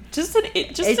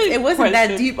 It wasn't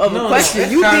that deep of a question.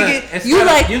 No, you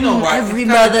like you know why. every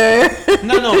mother.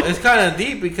 No, it's kind of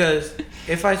deep, because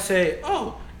if I say,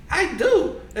 oh, I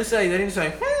do, it's like, then it's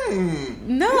like,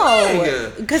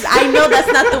 No, because I know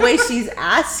that's not the way she's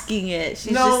asking it.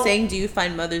 She's just saying, do you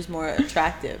find mothers more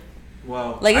attractive?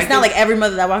 Well, like, it's not like every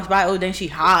mother that walks by, oh, then she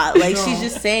hot. Like, she's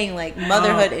just saying, like,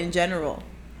 motherhood in general.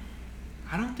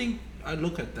 I don't think I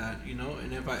look at that, you know,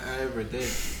 and if I ever did.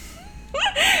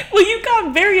 Well, you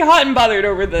got very hot and bothered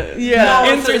over the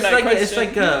answering that question.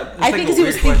 I think because he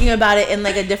was thinking about it in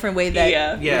like a different way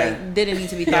that like, didn't need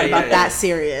to be thought about that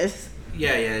serious.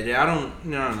 Yeah. I don't.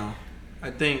 I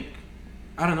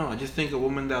don't know. I just think a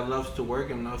woman that loves to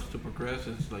work and loves to progress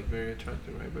is like very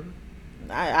attractive, right, baby?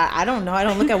 I don't know. I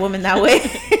don't look at women that way.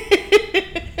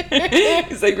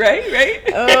 He's like, right.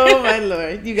 Oh my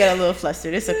Lord, you got a little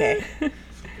flustered. It's okay.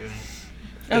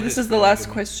 Oh, this is the last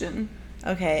question.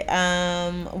 Okay,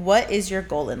 what is your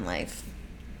goal in life?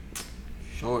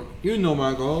 Short. You know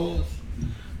my goals.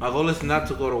 My goal is not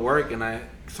to go to work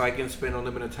so I can spend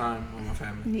unlimited time with my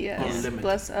family. Yes,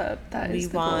 bless up. That is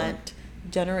the goal. We want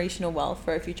generational wealth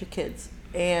for our future kids,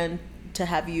 and to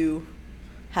have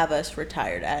us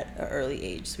retired at an early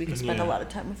age so we can spend a lot of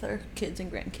time with our kids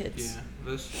and grandkids. Yeah,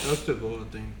 that's the goal, I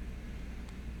think.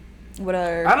 What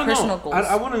are personal goals?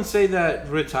 I wouldn't say that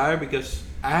retire, because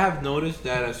I have noticed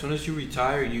that as soon as you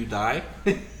retire, you die.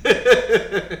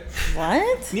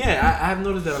 What? Yeah, I have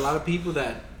noticed that a lot of people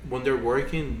that when they're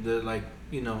working, they're like,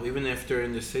 you know, even if they're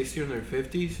in their 60s or their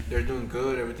 50s, they're doing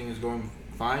good, everything is going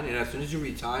fine. And as soon as you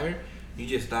retire, you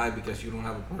just die because you don't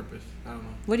have a purpose. I don't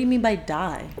know. What do you mean by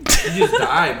die? You just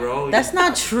die, bro. That's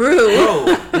not true.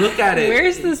 Bro, look at it.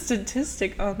 Where's the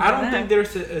statistic on that? I don't think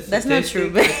there's a statistic. That's not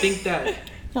true. I think that...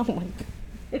 Oh my God.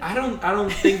 I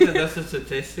don't think that that's a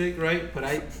statistic, right? But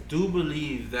I do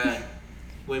believe that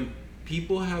when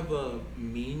people have a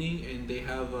meaning and they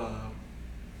have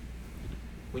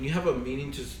when you have a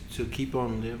meaning to keep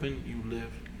on living, you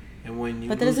live. And when you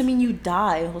But that doesn't mean you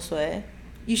die, Josue.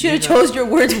 You should have chose your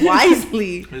words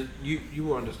wisely. You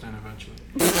will understand eventually.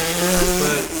 But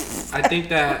I think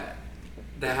that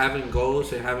having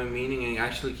goals and having meaning and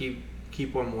actually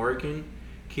keep on working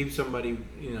keeps somebody,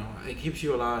 it keeps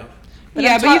you alive. But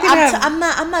yeah, but you can have.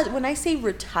 I'm not. When I say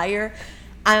retire,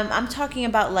 I'm talking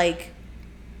about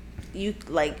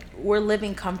we're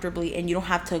living comfortably and you don't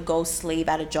have to go slave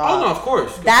at a job. Oh no, of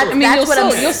course.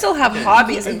 You'll still have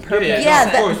hobbies and purpose.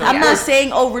 I'm not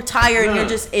saying retire and you're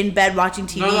just in bed watching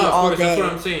TV all day. That's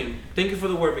what I'm saying. Thank you for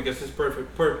the word because it's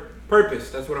perfect. Purpose.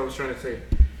 That's what I was trying to say.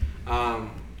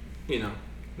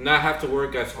 Not have to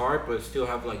work as hard, but still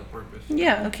have a purpose.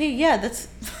 Yeah. Okay. Yeah. That's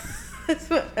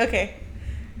what. Okay.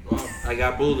 Well, I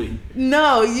got bullied.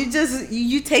 No, you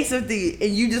take something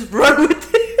and you just run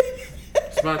with it.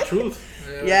 It's my truth.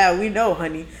 Yeah, we know,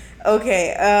 honey.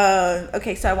 Okay.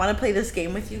 Okay. So I want to play this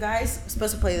game with you guys. I'm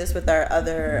supposed to play this with our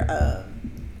other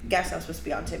guest. I'm supposed to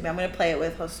be on tape, but I'm going to play it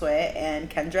with Josue and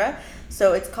Kendra.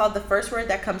 So it's called the first word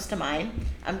that comes to mind.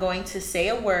 I'm going to say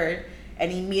a word.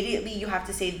 And immediately you have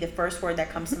to say the first word that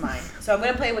comes to mind. So I'm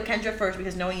going to play with Kendra first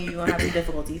because knowing you won't have any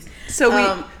difficulties. So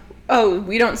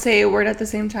we don't say a word at the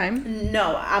same time?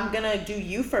 No, I'm going to do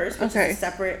you first, which is a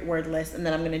separate word list, and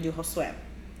then I'm going to do Josue.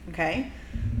 Okay?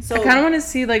 So I kind of want to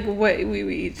see what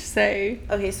we each say.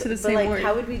 Okay, so to the same word.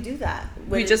 How would we do that?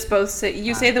 We just both say,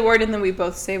 you say the word and then we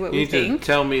both say what we think. You need to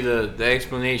tell me the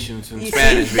explanations in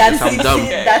Spanish because I'm dumb.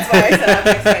 That's why I said I'm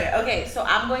excited. Okay, so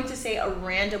I'm going to say a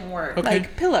random word. Okay.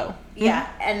 Like pillow. Yeah,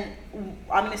 and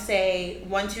I'm going to say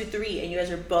 1, 2, 3, and you guys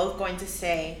are both going to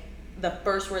say the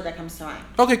first word that comes to mind.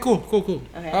 Okay, cool. Okay.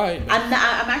 All right.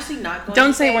 I'm actually not going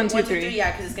Don't to say 1, 2, 3.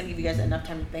 Yeah, because it's going to give you guys enough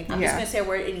time to think. I'm just going to say a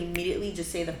word and immediately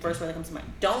just say the first word that comes to mind.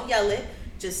 Don't yell it.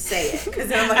 Just say it. Because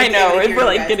then I'm like, I know. We're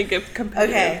going to get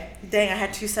competitive. Okay. Dang, I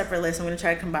had 2 separate lists. I'm going to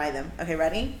try to combine them. Okay,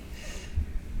 ready?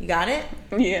 You got it?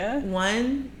 Yeah.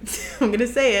 1. I'm going to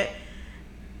say it.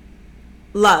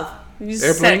 Love.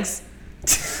 Airplane? Sex.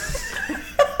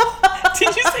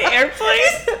 Did you say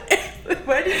airplane?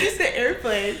 Why did you say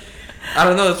airplane? I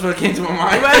don't know. That's what came to my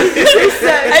mind. Why did you say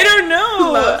sex? I don't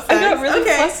know. Love, I got really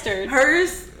flustered.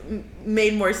 Hers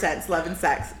made more sense. Love and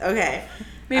sex. Okay.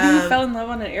 Maybe he fell in love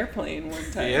on an airplane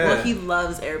one time. Yeah. Well, he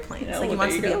loves airplanes. Yeah, he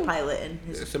wants to be a pilot in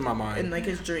his. It's in my mind. In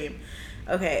his dream.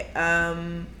 Okay.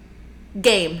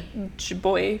 Game.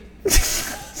 Boy.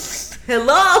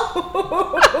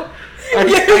 Hello.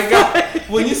 I got,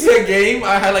 when you said game,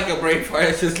 I had a brain fart.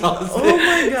 I just lost it. Oh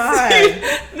my god.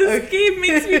 This game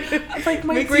makes me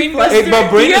my brain. Hey, my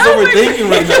brain is overthinking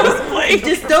right now.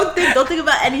 Just don't think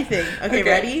about anything. Okay,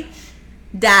 ready?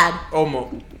 Dad.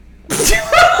 Almost.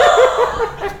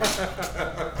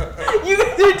 You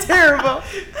guys are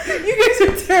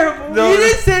terrible. No. You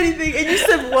didn't say anything, and you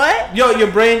said what? Yo,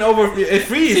 your brain it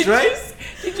freeze, right?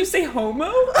 Did you say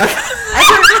homo?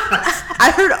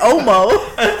 I heard omo.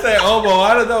 I say omo.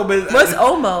 I don't know, but what's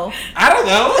omo? I don't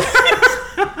know.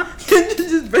 Kendra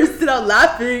just bursted out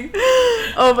laughing.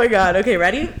 Oh my god. Okay,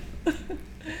 ready?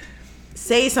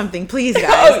 Say something, please,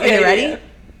 guys. Okay, ready? Yeah.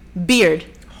 Beard.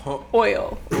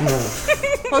 Oil.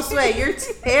 Josue, you're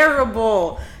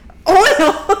terrible.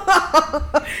 Oil.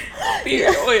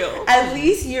 Beard. Oil. At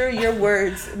least your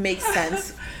words make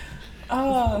sense.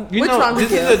 What's wrong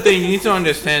with you? This is the thing. You need to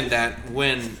understand that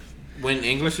when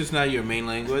English is not your main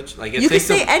language, you can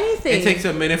say anything. It takes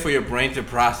a minute for your brain to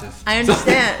process. I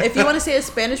understand. If you want to say a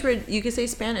Spanish word, you can say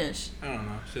Spanish. I don't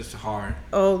know. It's just hard.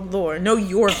 Oh Lord, no,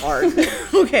 you're hard.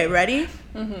 Okay, ready?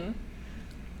 Mm-hmm.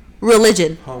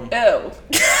 Religion. Home. Ew.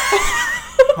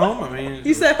 Home. I mean.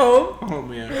 You said home.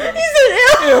 Home. Yeah. You said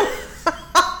ew.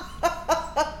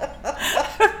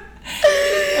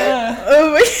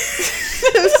 Oh my.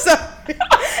 I'm sorry.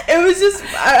 It was just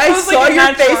I saw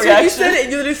your face when you said it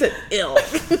and you literally said ill.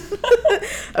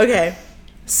 Okay.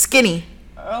 Skinny.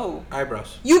 Oh.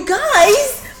 Eyebrows. You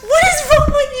guys, what is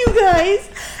wrong with you guys?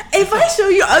 If I show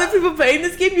you other people playing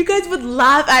this game, you guys would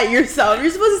laugh at yourself.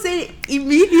 You're supposed to say it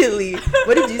immediately.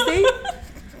 What did you say?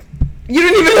 You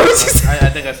don't even know what you said. I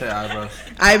think I said eyebrows.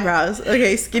 Eyebrows.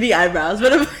 Okay, skinny eyebrows.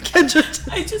 What about Kendra?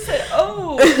 I just said,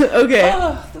 oh. Okay.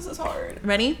 Oh, this is hard.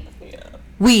 Ready? Yeah.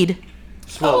 Weed.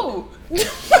 Smoke. Oh.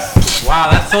 Wow,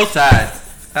 that's so sad.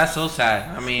 That's so sad.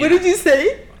 I mean. What did you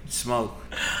say? Smoke.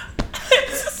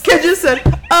 Kendra said,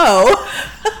 oh.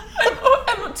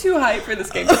 I'm too high for this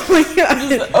game. Oh my god. You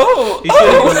should have been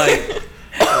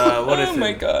what is it? Oh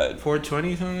my god.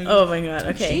 420 something? Oh my god,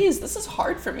 okay. Jeez, this is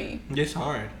hard for me. It's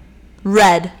hard.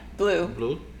 Red.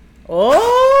 Blue. Oh.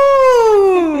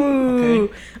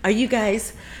 Okay. Are you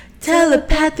guys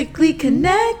telepathically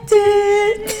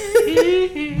connected?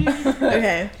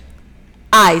 Okay.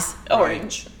 Eyes.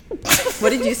 Orange. What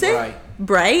did you say? Bright.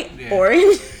 Bright? Yeah.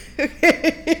 Orange?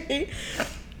 Okay.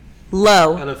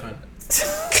 Low. Elephant.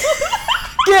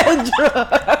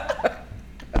 Kendra.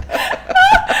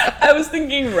 I was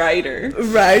thinking rider.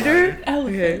 Rider.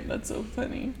 Elephant. Okay. That's so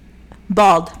funny.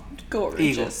 Bald.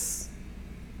 Gorgeous.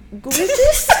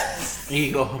 Gorgeous.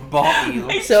 Eagle. Bald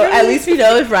eagle. So at least we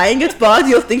know if Ryan gets bald,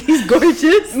 you'll think he's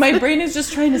gorgeous. My brain is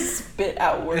just trying to spit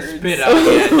out words. Spit out.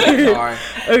 Yeah, sorry.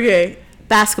 Okay.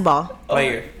 Basketball.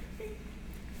 Player.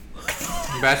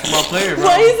 Basketball player, bro.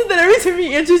 Why is it that every time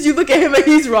he answers, you look at him like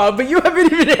he's wrong, but you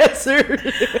haven't even answered?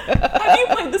 Have you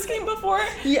played this game before?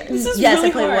 Yeah, This is yes, really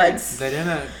I played hard. once.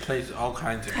 Diana plays all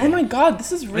kinds of games. Oh my god,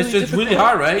 this is really It's just difficult. really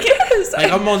hard, right? Yes.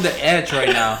 Like, I'm on the edge right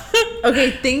now. Okay,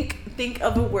 think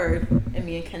of a word, and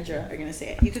me and Kendra are gonna say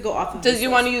it. You could go off of Does this you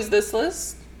list. want to use this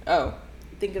list? Oh.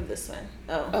 Think of this one.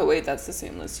 Oh. Oh wait, that's the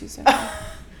same list you sent.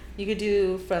 You could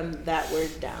do from that word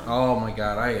down. Oh my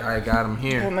god, I got him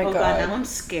here. Oh my Oh god. now I'm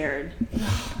scared.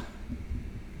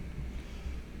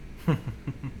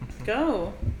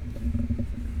 Go.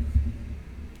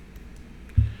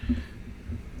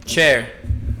 Chair.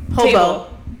 Hobo.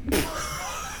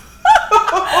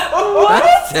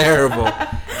 That's terrible.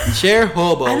 Chair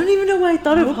hobo. I don't even know why I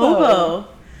thought of Hobo. hobo.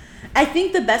 I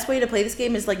think the best way to play this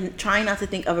game is like trying not to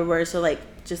think of a word, so like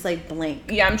just like blank.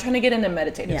 Yeah, I'm trying to get in a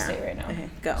meditative Yeah. state right now. Okay,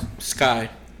 go. Sky.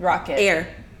 Rocket. Air.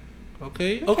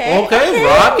 Okay. Okay, Okay.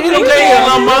 Rocket. Okay.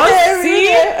 Elon Musk. See?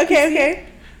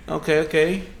 Okay.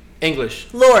 Okay. English.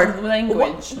 Lord.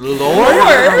 Language.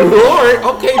 Lord.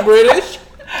 Okay, British.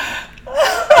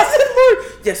 I said Lord.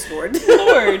 Yes, Lord.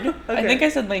 Lord. I Okay. think I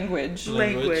said language.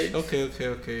 Language. Okay.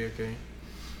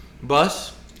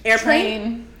 Bus.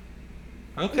 Airplane.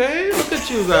 Okay. Look at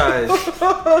you guys.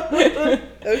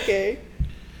 Okay.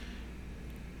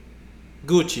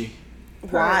 Gucci.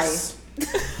 Why? Purse.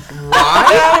 Why?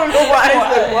 I don't know why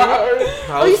I said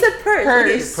why. Oh, you said purse.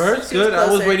 Purse. Purse. She was Good. I was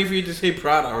closer. waiting for you to say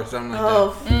Prada or something like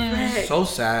Oh, that. frick. So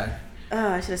sad. Oh,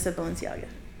 I should have said Balenciaga.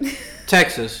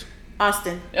 Texas.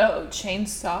 Austin. Oh,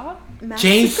 chainsaw?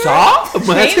 Chainsaw?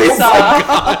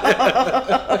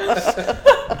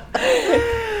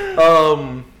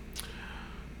 Chainsaw.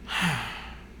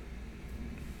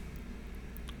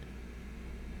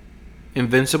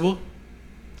 Invincible.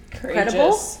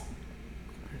 Courageous.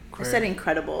 I said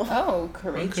incredible. Oh,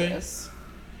 courageous.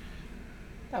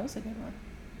 That was a good one.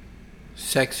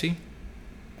 Sexy.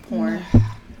 Porn.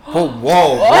 Oh,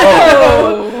 whoa.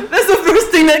 Oh, That's the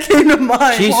first thing that came to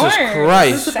mind. Jesus porn.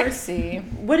 Christ. Sexy.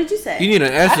 What did you say? You need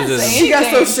an S I to didn't say this. She got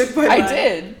so anything. shook by I mine.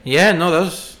 did. Yeah, no, that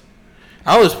was.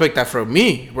 I would expect that from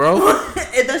me, bro.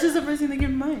 That's just the first thing that came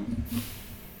to mind.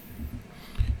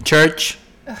 Church.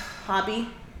 Hobby.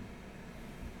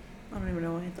 I don't even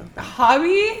know why I thought that.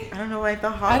 Hobby? I don't know why I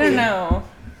thought hobby. I don't know.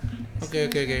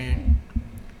 Okay.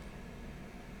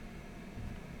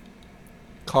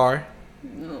 Car.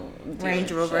 No,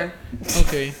 Range Rover.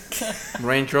 Okay.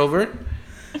 Range Rover.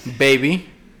 Baby.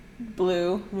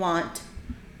 Blue. Want.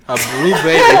 A blue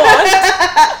baby.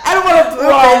 I don't want a blue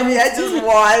baby. I just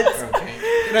want. Okay.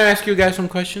 Can I ask you guys some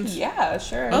questions? Yeah,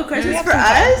 sure. Oh, We questions have for some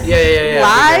time. us?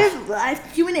 Yeah.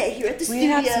 Live Q&A here at the We studio.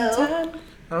 have some time.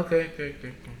 Okay.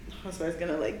 So I was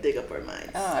gonna like dig up our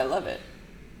minds. Oh, I love it.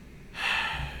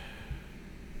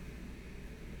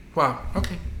 Wow.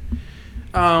 Okay.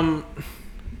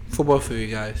 For both of you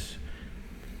guys,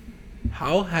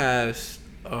 how has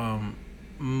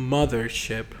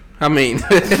mothership? I mean,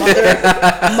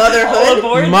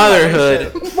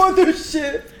 Motherhood.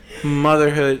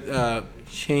 motherhood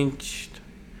changed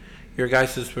your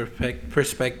guys'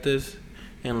 perspectives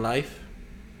in life?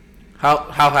 How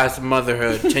has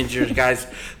motherhood changed your guys'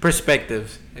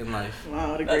 perspectives in life?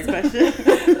 Wow, what a great question.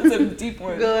 That's a deep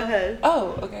one. Go ahead.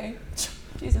 Oh, okay.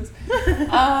 Jesus.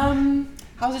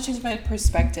 How has it changed my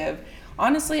perspective?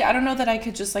 Honestly, I don't know that I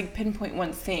could just like pinpoint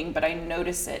one thing, but I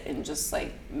notice it in just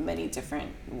like many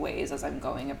different ways as I'm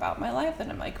going about my life.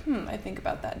 And I'm like, I think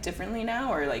about that differently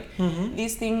now. Or like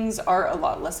these things are a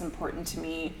lot less important to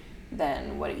me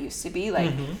than what it used to be.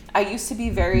 Like I used to be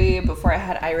before I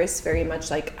had Iris, very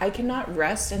much like I cannot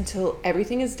rest until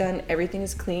everything is done, everything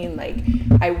is clean. Like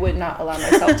I would not allow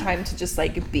myself time to just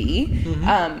like be.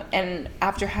 And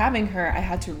after having her, I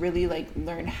had to really like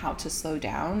learn how to slow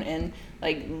down and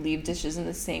like leave dishes in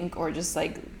the sink or just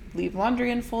like leave laundry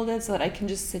unfolded so that I can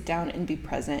just sit down and be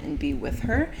present and be with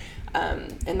her.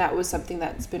 And that was something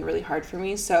that's been really hard for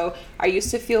me. So I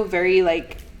used to feel very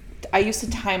like I used to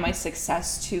tie my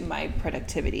success to my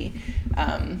productivity.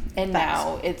 And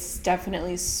now it's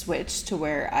definitely switched to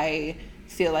where I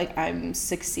feel like I'm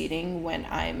succeeding when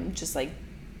I'm just like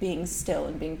being still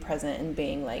and being present and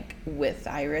being like with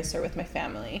Iris or with my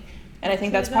family. And I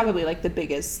think that's probably like the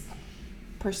biggest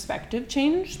perspective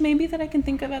change maybe that I can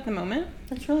think of at the moment.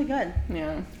 That's really good.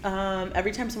 Yeah.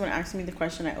 Every time someone asks me the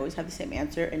question, I always have the same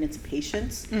answer, and it's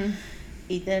patience.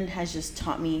 Ethan has just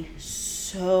taught me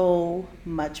so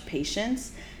much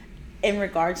patience in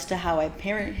regards to how I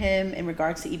parent him, in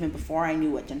regards to even before I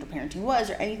knew what gentle parenting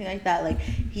was or anything like that. Like,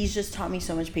 he's just taught me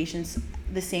so much patience.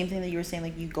 The same thing that you were saying,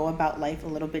 like, you go about life a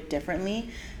little bit differently.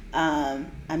 I'm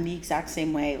the exact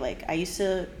same way. Like, I used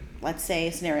to, let's say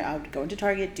a scenario, I would go into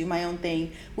Target, do my own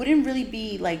thing, wouldn't really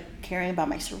be like caring about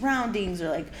my surroundings or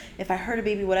like if I heard a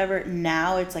baby, whatever.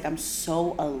 Now it's like I'm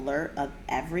so alert of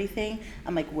everything.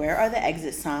 I'm like, where are the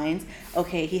exit signs?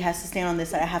 Okay, he has to stand on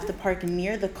this side. I have to park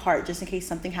near the cart just in case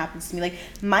something happens to me. Like,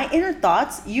 my inner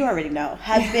thoughts, you already know,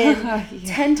 have been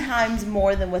 10 times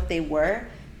more than what they were.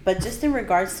 But just in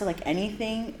regards to like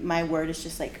anything, my word is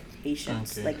just like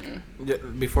patience. Okay.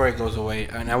 Like, before it goes away,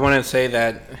 and I want to say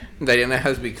that Diana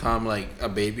has become like a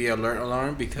baby alert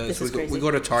alarm, because we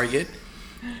go to Target,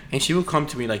 and she will come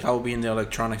to me, like, I will be in the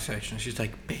electronics section. She's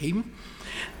like, babe,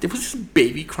 there was this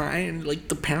baby crying, like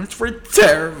the parents were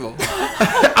terrible.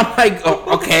 I'm like,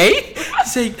 oh, okay.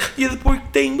 She's like, yeah, the poor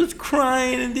thing was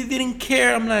crying and they didn't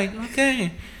care. I'm like,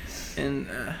 okay. And,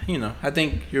 I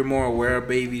think you're more aware of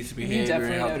babies' behavior. You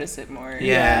definitely notice it more.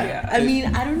 Yeah. I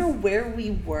mean, I don't know where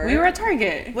we were. We were at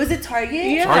Target. Was it Target?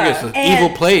 Yeah. Target's an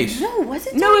evil place. No, was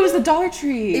it Target? No, it was the Dollar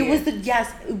Tree. It was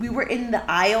yes, we were in the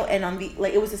aisle, and on the,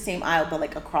 like, it was the same aisle, but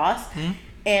like across.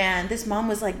 And this mom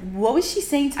was like, what was she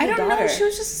saying to the daughter? I don't know. She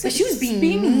was just but she was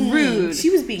being rude. She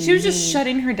was being She was mean. just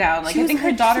shutting her down. Like, I think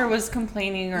her daughter was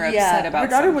complaining or upset about something. Her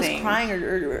daughter was crying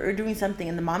or doing something,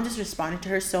 and the mom just responded to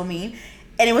her so mean.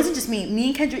 And it wasn't just me. Me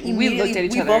and Kendra immediately, we looked at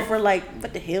each other. Both were like,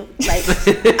 "What the hell?" Like,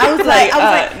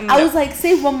 I was like,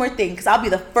 say one more thing, because I'll be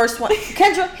the first one.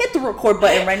 Kendra, hit the record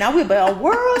button right now. We'll be a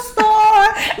world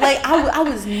star. Like, I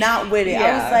was not with it.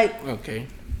 I was like, okay,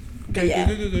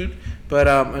 good. But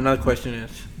another question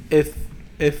is,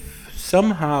 if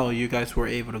somehow you guys were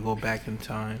able to go back in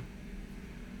time,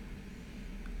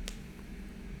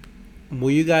 will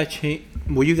you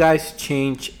guys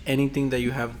change anything that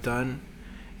you have done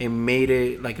and made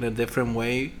it like in a different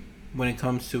way when it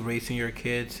comes to raising your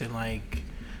kids and like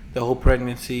the whole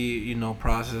pregnancy,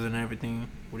 process and everything?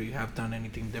 Would you have done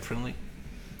anything differently?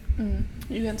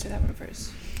 You answer that one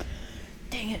first.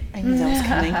 Dang it, I knew that was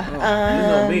coming. You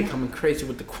know me coming crazy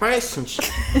with the questions.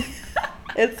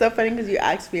 It's so funny because you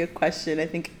asked me a question. I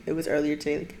think it was earlier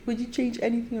today. Like, would you change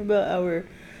anything about our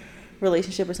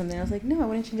relationship or something? I was like, no, I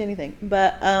wouldn't change anything.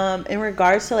 But in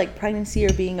regards to like pregnancy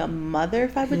or being a mother,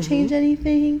 if I would change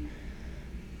anything,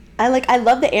 I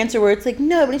love the answer where it's like,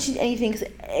 no, I wouldn't change anything because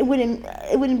it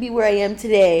wouldn't be where I am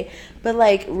today. But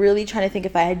like, really trying to think,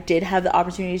 if I did have the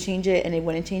opportunity to change it and it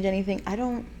wouldn't change anything, I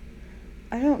don't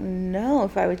know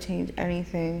if I would change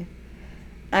anything.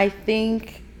 I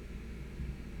think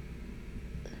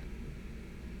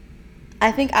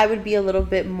I would be a little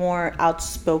bit more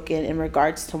outspoken in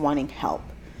regards to wanting help.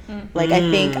 Like, I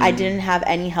think I didn't have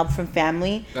any help from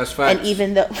family. That's facts. And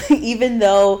even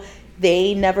though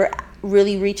they never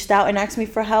really reached out and asked me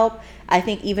for help, I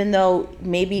think even though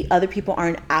maybe other people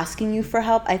aren't asking you for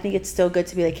help, I think it's still good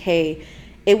to be like, hey,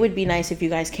 it would be nice if you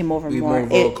guys came over more.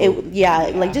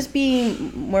 Like, just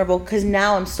being more vocal. Because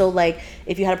now I'm so like,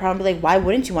 if you had a problem, be like, why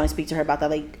wouldn't you want to speak to her about that?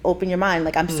 Like, open your mind.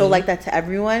 Like, I'm so like that to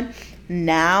everyone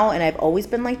now, and I've always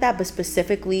been like that, but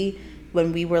specifically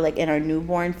when we were like in our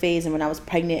newborn phase and when I was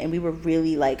pregnant and we were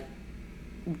really like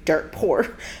dirt poor,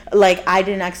 like, I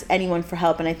didn't ask anyone for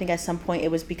help. And I think at some point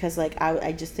it was because like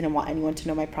I just didn't want anyone to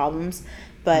know my problems.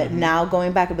 But now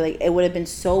going back, I'd be like, it would have been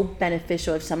so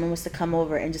beneficial if someone was to come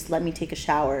over and just let me take a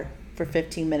shower for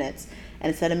 15 minutes. And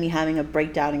instead of me having a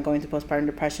breakdown and going through postpartum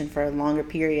depression for a longer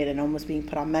period and almost being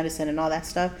put on medicine and all that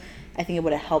stuff, I think it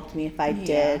would have helped me if I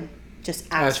did just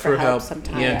ask for help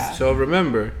sometimes. Yeah. So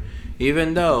remember,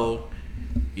 even though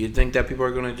you think that people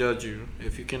are going to judge you,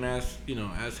 if you can ask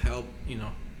help,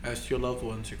 ask your loved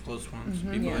ones, your close ones,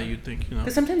 people that you think,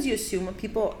 Because sometimes you assume what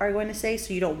people are going to say,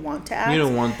 so you don't want to ask. You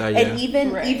don't want that, And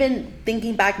even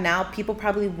thinking back now, people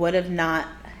probably would have not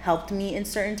helped me in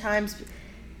certain times.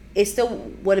 It still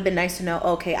would have been nice to know,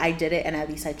 okay, I did it and at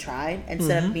least I tried,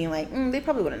 instead of being like, they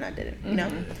probably would have not did it, you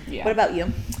know? Yeah. What about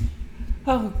you?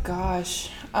 Oh,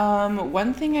 gosh.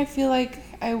 One thing I feel like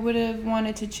I would have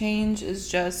wanted to change is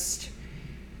just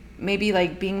maybe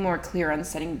like being more clear on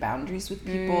setting boundaries with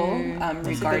people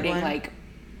regarding like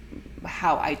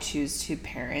how I choose to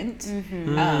parent.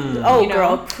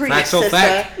 Girl, preach, sister.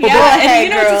 Fact. Yeah,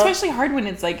 and it's especially hard when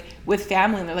it's like with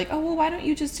family and they're like, oh, well, why don't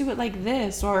you just do it like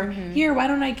this? Or here, why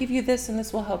don't I give you this and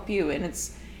this will help you? And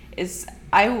it's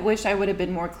I wish I would have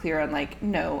been more clear on like,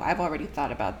 no, I've already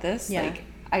thought about this. Yeah. Like,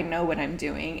 I know what I'm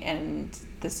doing and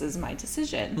this is my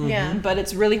decision. Mm-hmm. Yeah. But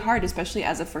it's really hard, especially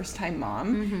as a first-time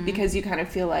mom, because you kind of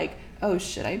feel like, oh,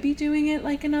 should I be doing it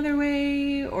like another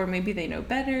way? Or maybe they know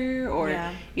better. Or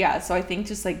so I think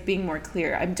just like being more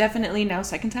clear. I'm definitely now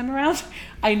second time around.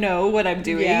 I know what I'm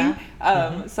doing.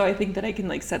 Yeah. So I think that I can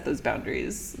like set those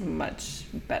boundaries much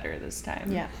better this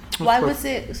time. Yeah. Why was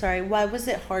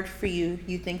it hard for you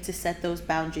think, to set those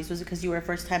boundaries? Was it because you were a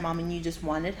first time mom and you just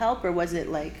wanted help, or was it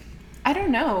like... I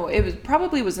don't know. It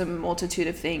was a multitude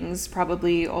of things.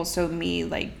 Probably also me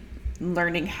like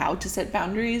learning how to set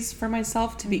boundaries for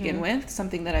myself to begin with,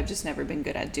 something that I've just never been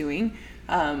good at doing.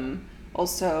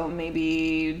 Also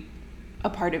maybe a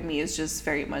part of me is just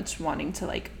very much wanting to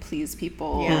like please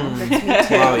people. Yeah, that's me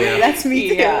too. Wow, yeah. That's me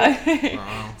too. Yeah.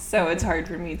 Wow. So it's hard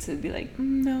for me to be like,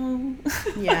 no.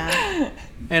 Yeah.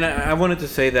 And I wanted to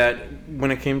say that when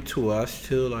it came to us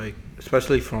too, like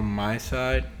especially from my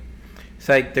side, it's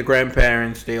like the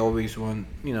grandparents, they always want,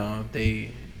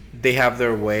 they have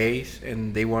their ways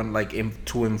and they want like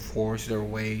to enforce their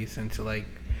ways and to like,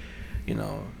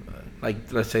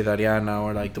 like let's say Dariana,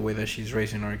 or like the way that she's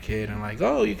raising our kid, and like,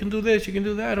 oh, you can do this, you can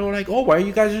do that, or like, oh, why are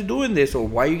you guys doing this, or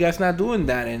why are you guys not doing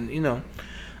that? And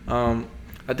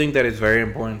I think that it's very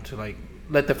important to like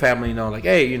let the family know, like,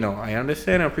 hey, I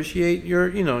understand, I appreciate your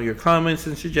your comments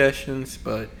and suggestions,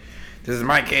 but this is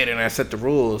my kid and I set the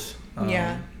rules.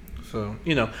 So,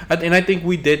 I think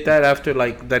we did that after,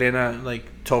 like, Dariana, like,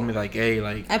 told me, like, hey,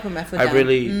 like, I put my foot down. I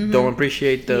really don't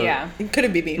appreciate It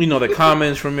couldn't be me. the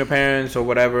comments from your parents or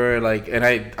whatever, like, and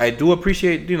I do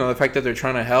appreciate, the fact that they're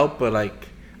trying to help, but, like,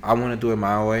 I want to do it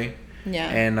my way. Yeah.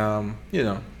 And,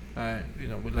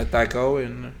 we let that go.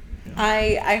 And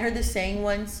I heard this saying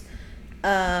once.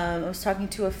 I was talking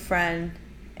to a friend,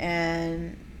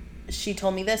 and she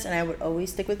told me this, and I would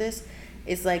always stick with this.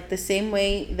 It's like the same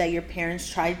way that your parents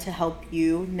tried to help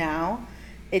you now.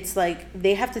 It's like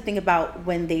they have to think about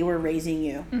when they were raising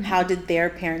you. Mm-hmm. How did their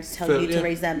parents tell you to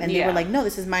raise them? And they were like, no,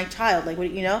 this is my child. Like, what,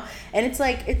 And it's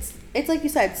like, it's like you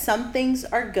said, some things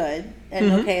are good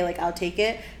and okay, like I'll take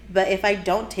it. But if I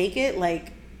don't take it,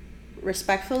 like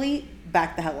respectfully,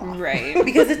 back the hell off. Right.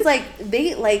 Because it's like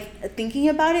they like thinking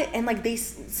about it, and like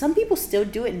some people still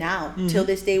do it now till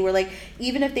this day, where like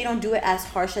even if they don't do it as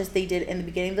harsh as they did in the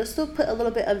beginning, they'll still put a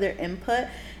little bit of their input.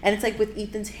 And it's like with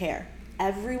Ethan's hair,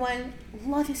 everyone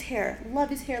love his hair.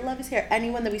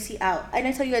 Anyone that we see out, and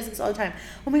I tell you guys this all the time,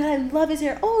 oh my god, I love his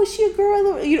hair, oh, is she a girl, I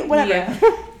love, whatever.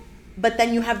 Yeah. But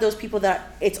then you have those people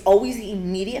that it's always the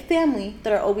immediate family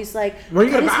that are always like,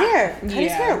 cut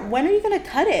his hair, when are you gonna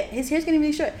cut it? His hair's gonna be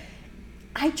really short.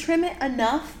 I trim it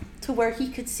enough to where he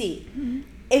could see. Mm-hmm.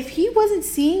 If he wasn't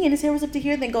seeing and his hair was up to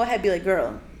here, then go ahead and be like,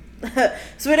 girl,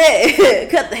 sweetie,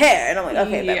 cut the hair. And I'm like,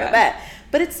 okay, bad.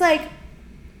 But it's like,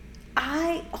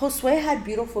 Josue had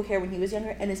beautiful hair when he was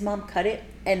younger, and his mom cut it,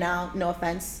 and now, no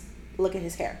offense, look at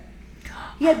his hair.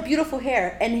 He had beautiful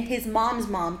hair, and his mom's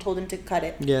mom told him to cut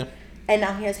it. Yeah. And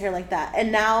now he has hair like that.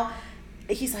 And now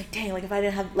he's like, dang, like if I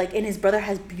didn't have, like, and his brother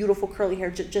has beautiful curly hair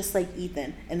just like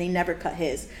Ethan, and they never cut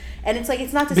his. And it's like,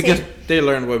 it's not to say because they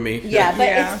learned with me. Yeah,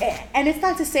 but it's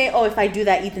not to say, oh, if I do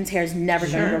that, Ethan's hair is never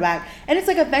gonna go back. And it's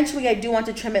like, eventually I do want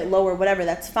to trim it lower, whatever,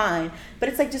 that's fine. But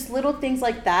it's like just little things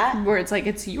like that where it's like,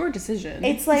 it's your decision.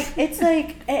 It's like,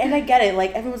 and I get it.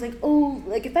 Like everyone's like, oh,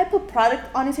 like if I put product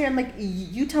on his hair, I'm like,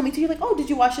 you tell me to. You're like, oh, did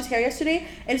you wash his hair yesterday?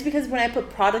 And it's because when I put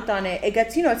product on it, it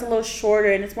gets, it's a little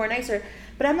shorter and it's more nicer.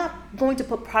 But I'm not going to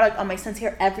put product on my son's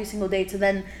hair every single day to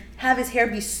then have his hair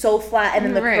be so flat and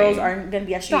then the curls aren't going to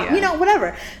be as strong.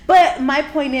 Whatever. But my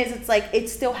point is, it's like, it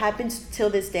still happens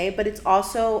till this day, but it's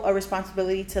also a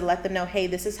responsibility to let them know, hey,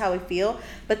 this is how I feel.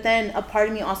 But then a part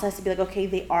of me also has to be like, okay,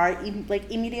 they are like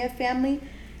immediate family.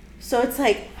 So it's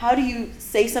like, how do you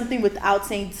say something without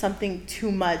saying something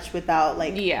too much without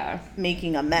like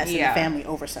making a mess in the family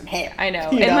over some hair? I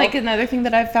know. And like another thing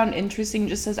that I've found interesting,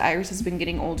 just as Iris has been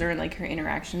getting older and like her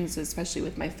interactions, especially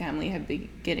with my family, have been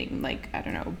getting like, I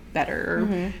don't know,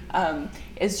 better.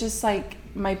 It's just like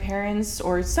my parents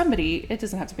or somebody, it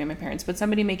doesn't have to be my parents, but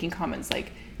somebody making comments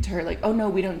like to her like, oh no,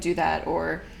 we don't do that.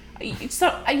 Or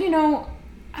so, I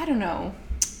don't know,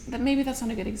 that maybe that's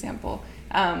not a good example.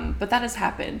 But that has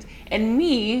happened, and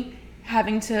me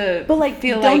having to feel like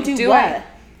do it.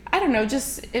 I don't know,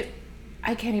 just it.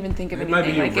 I can't even think of anything. It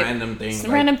might be like random things.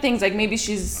 Random things, like maybe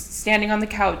she's standing on the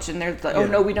couch and they're like, oh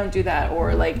no, we don't do that,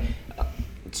 or like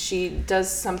she does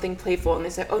something playful and they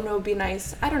say, oh no, be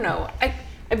nice. I don't know. I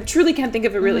truly can't think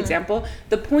of a real example.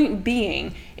 The point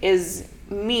being is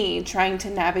me trying to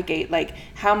navigate like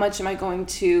how much am I going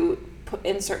to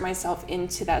insert myself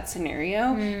into that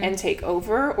scenario and take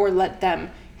over, or let them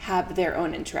have their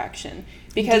own interaction.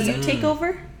 Because do you take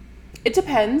over? It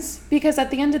depends, because at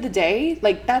the end of the day,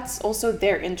 like, that's also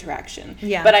their interaction.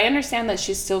 Yeah. But I understand that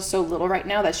she's still so little right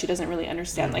now that she doesn't really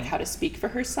understand, like, how to speak for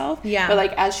herself. Yeah. But,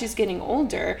 like, as she's getting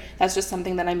older, that's just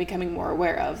something that I'm becoming more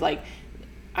aware of. Like,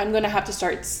 I'm going to have to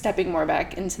start stepping more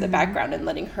back into the background and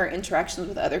letting her interactions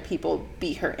with other people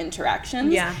be her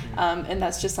interactions. Yeah. And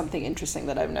that's just something interesting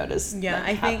that I've noticed. Yeah, like,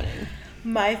 I think happening.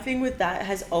 my thing with that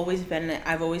has always been,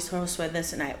 I've always told Josue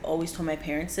this, and I've always told my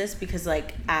parents this, because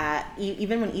like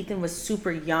even when Ethan was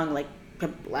super young, like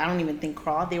I don't even think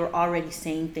crawl, they were already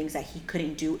saying things that he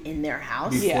couldn't do in their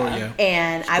house. Before, Yeah.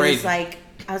 And It's I crazy.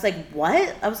 was like,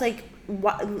 what? I was like,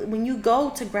 what? When you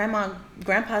go to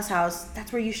grandpa's house,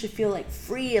 that's where you should feel like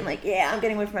free and like, yeah, I'm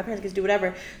getting away from my parents, I can do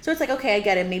whatever. So it's like, okay, I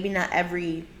get it. Maybe not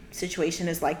every situation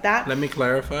is like that. Let me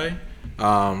clarify.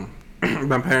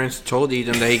 My parents told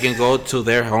Ethan that he can go to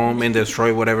their home and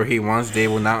destroy whatever he wants. They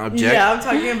will not object. Yeah, I'm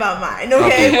talking about mine.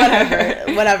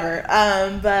 Okay, whatever.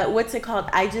 But what's it called?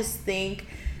 I just think,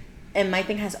 and my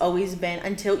thing has always been,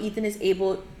 until Ethan is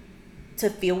able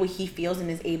to feel what he feels and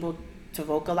is able to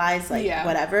vocalize, like,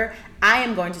 whatever, I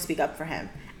am going to speak up for him.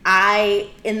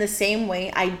 In the same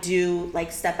way, I do,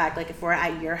 like, step back, like, if we're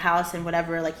at your house and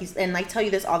whatever, like, and I tell you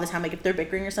this all the time, like, if they're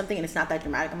bickering or something and it's not that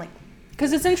dramatic, I'm like,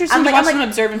 because it's interesting to watch them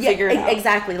observe and figure it out.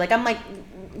 Exactly. Like, I'm like,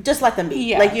 just let them be.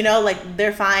 Yeah. Like, you know, like,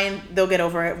 they're fine. They'll get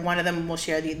over it. One of them will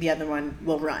share. The other one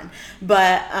will run.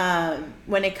 But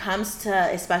when it comes to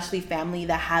especially family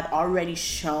that have already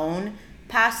shown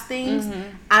past things,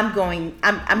 I'm going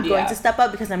to step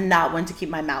up, because I'm not one to keep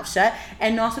my mouth shut.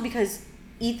 And also because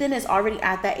Ethan is already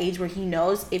at that age where he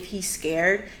knows if he's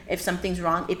scared, if something's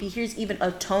wrong, if he hears even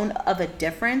a tone of a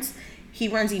difference, he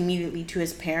runs immediately to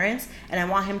his parents. And I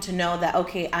want him to know that,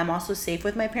 okay, I'm also safe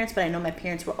with my parents, but I know my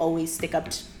parents will always stick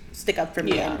up for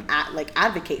me and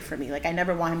advocate for me. Like, I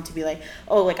never want him to be like,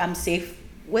 oh, like, I'm safe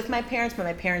with my parents, but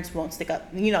my parents won't stick up,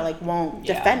 you know, like, won't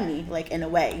defend me, like, in a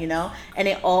way, you know. And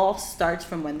it all starts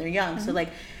from when they're young. So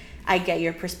like, I get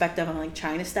your perspective on like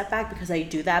trying to step back, because I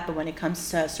do that. But when it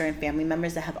comes to certain family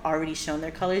members that have already shown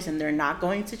their colors and they're not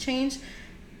going to change,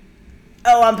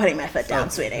 oh, I'm putting my foot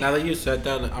down, sweetie. Now that you said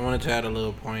that, I wanted to add a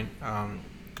little point.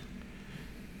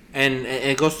 And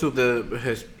it goes to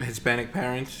the Hispanic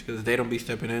parents, because they don't be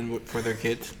stepping in for their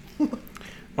kids.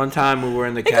 One time we were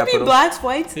in the It could Capitol. be blacks,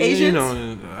 whites, Asians. You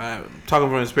know, talking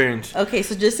from experience. Okay,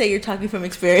 so just say you're talking from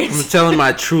experience. I'm telling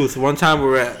my truth. One time we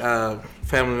were at a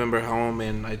family member home,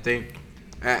 and I think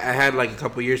I had like a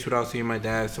couple years without seeing my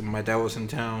dad. So my dad was in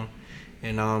town,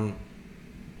 and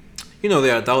you know,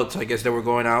 the adults, I guess they were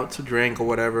going out to drink or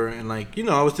whatever, and like, you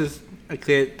know, I was just a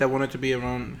kid that wanted to be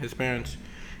around his parents.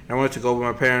 And I wanted to go with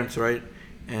my parents, right?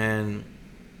 And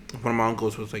one of my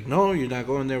uncles was like, "No, you're not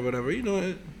going there, whatever." You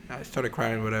know, I started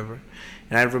crying, whatever.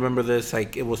 And I remember this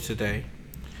like it was today.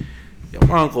 Yo,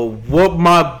 my uncle whooped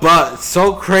my butt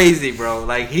so crazy, bro.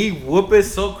 Like, he whooped it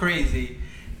so crazy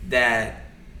that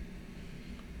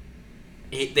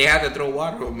they had to throw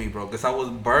water on me, bro, because I was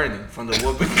burning from the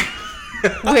whooping.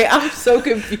 Wait, I'm so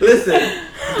confused. Listen,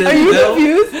 are you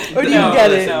confused, or do you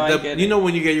get it? No, I get you it. know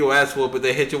when you get your ass whooped, but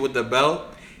they hit you with the belt,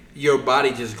 your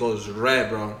body just goes red,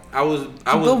 bro. I was.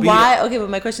 But why? Okay, but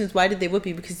my question is, why did they whoop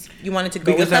you? Because you wanted to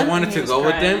go with because them? I wanted to was go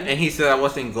with crying. them, and he said I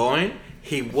wasn't going.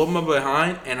 He whooped my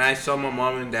behind, and I saw my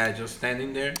mom and dad just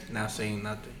standing there, not saying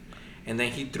nothing. And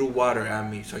then he threw water at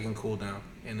me so I can cool down.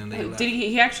 And then they left. Did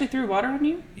he actually threw water on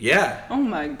you? Yeah. Oh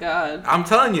my god. I'm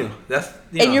telling you, that's.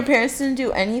 And your parents didn't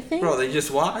do anything? Bro, they just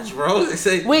watched, bro. They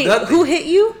say Wait, nothing. who hit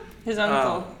you? His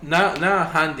uncle.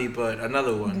 Not Handy, but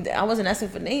another one. I wasn't asking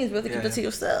for names, brother. Keep Yeah. it to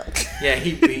yourself. Yeah,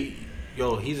 he beat.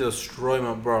 Yo, he's a destroy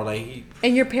my bro. Like, he.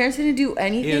 And your parents didn't do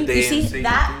anything? they You didn't see, say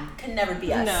that anything. can never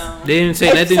be us. No. They didn't say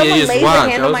If nothing. someone They just lays a watched.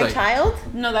 hand I on was my like, child?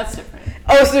 No, that's different.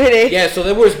 Oh, sweetie. yeah. So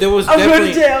there was I'm going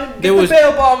definitely to jail. Get there was the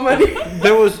bail bond money.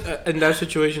 there was in that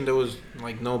situation there was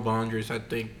like no boundaries. I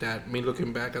think that me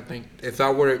looking back, I think if I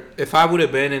would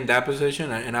have been in that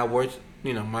position and I were,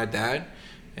 you know, my dad,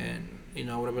 and you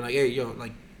know, I would have been like, hey, yo,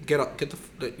 like get the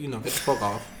fuck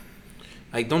off.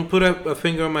 Like, don't put a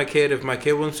finger on my kid. If my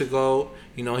kid wants to go,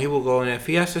 you know, he will go, and if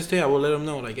he has to stay, I will let him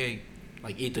know. Like, hey,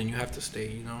 like, Ethan, you have to stay.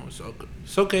 You know, so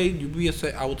it's okay. You be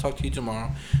upset. I will talk to you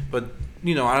tomorrow. But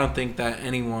you know, I don't think that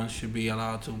anyone should be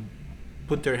allowed to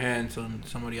put their hands on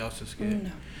somebody else's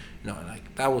kid. No,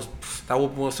 like that was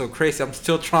so crazy. I'm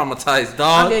still traumatized,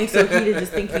 dog. I'm getting so heated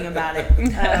just thinking about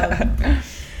it.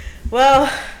 Well,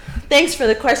 thanks for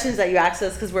the questions that you asked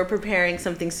us, because we're preparing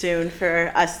something soon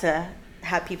for us to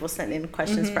have people send in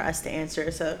questions for us to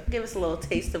answer. So give us a little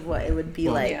taste of what it would be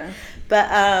like. Yeah.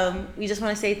 But we just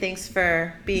want to say thanks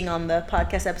for being on the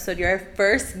podcast episode. You're our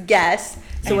first guest.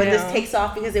 So when this takes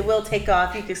off, because it will take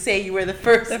off, you can say you were the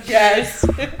first guest.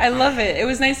 I love it. It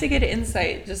was nice to get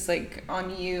insight just like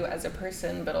on you as a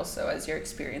person, but also as your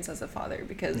experience as a father,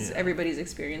 because everybody's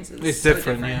experience is it's so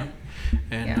different. Yeah.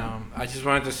 And I just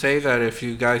wanted to say that if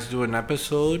you guys do an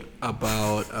episode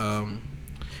about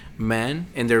men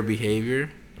and their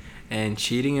behavior and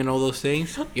cheating and all those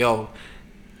things, yo,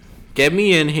 get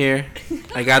me in here.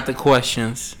 I got the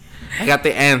questions. I got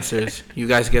the answers. You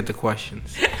guys get the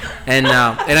questions. And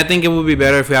I think it would be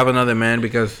better if we have another man,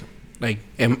 because like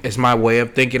it's my way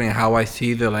of thinking and how I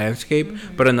see the landscape.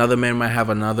 But another man might have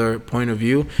another point of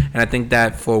view. And I think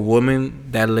that for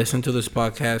women that listen to this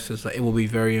podcast, it will be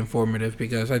very informative,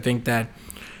 because I think that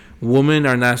women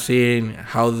are not seeing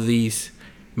how these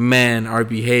men are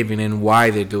behaving and why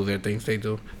they do their things they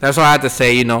do. That's all I had to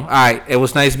say. All right, it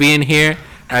was nice being here.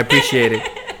 I appreciate it.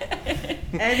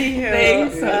 Anywho,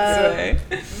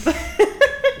 thanks.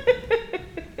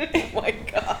 Oh my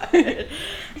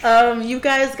god. You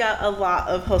guys got a lot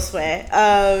of Josue.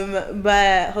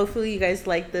 But hopefully you guys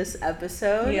liked this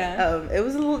episode. Yeah. It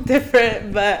was a little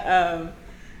different, but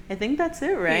I think that's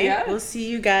it, right? Yeah. We'll see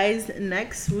you guys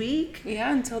next week.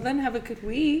 Yeah, until then, have a good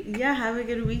week. Yeah, have a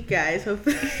good week, guys.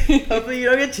 Hopefully you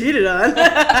don't get cheated on.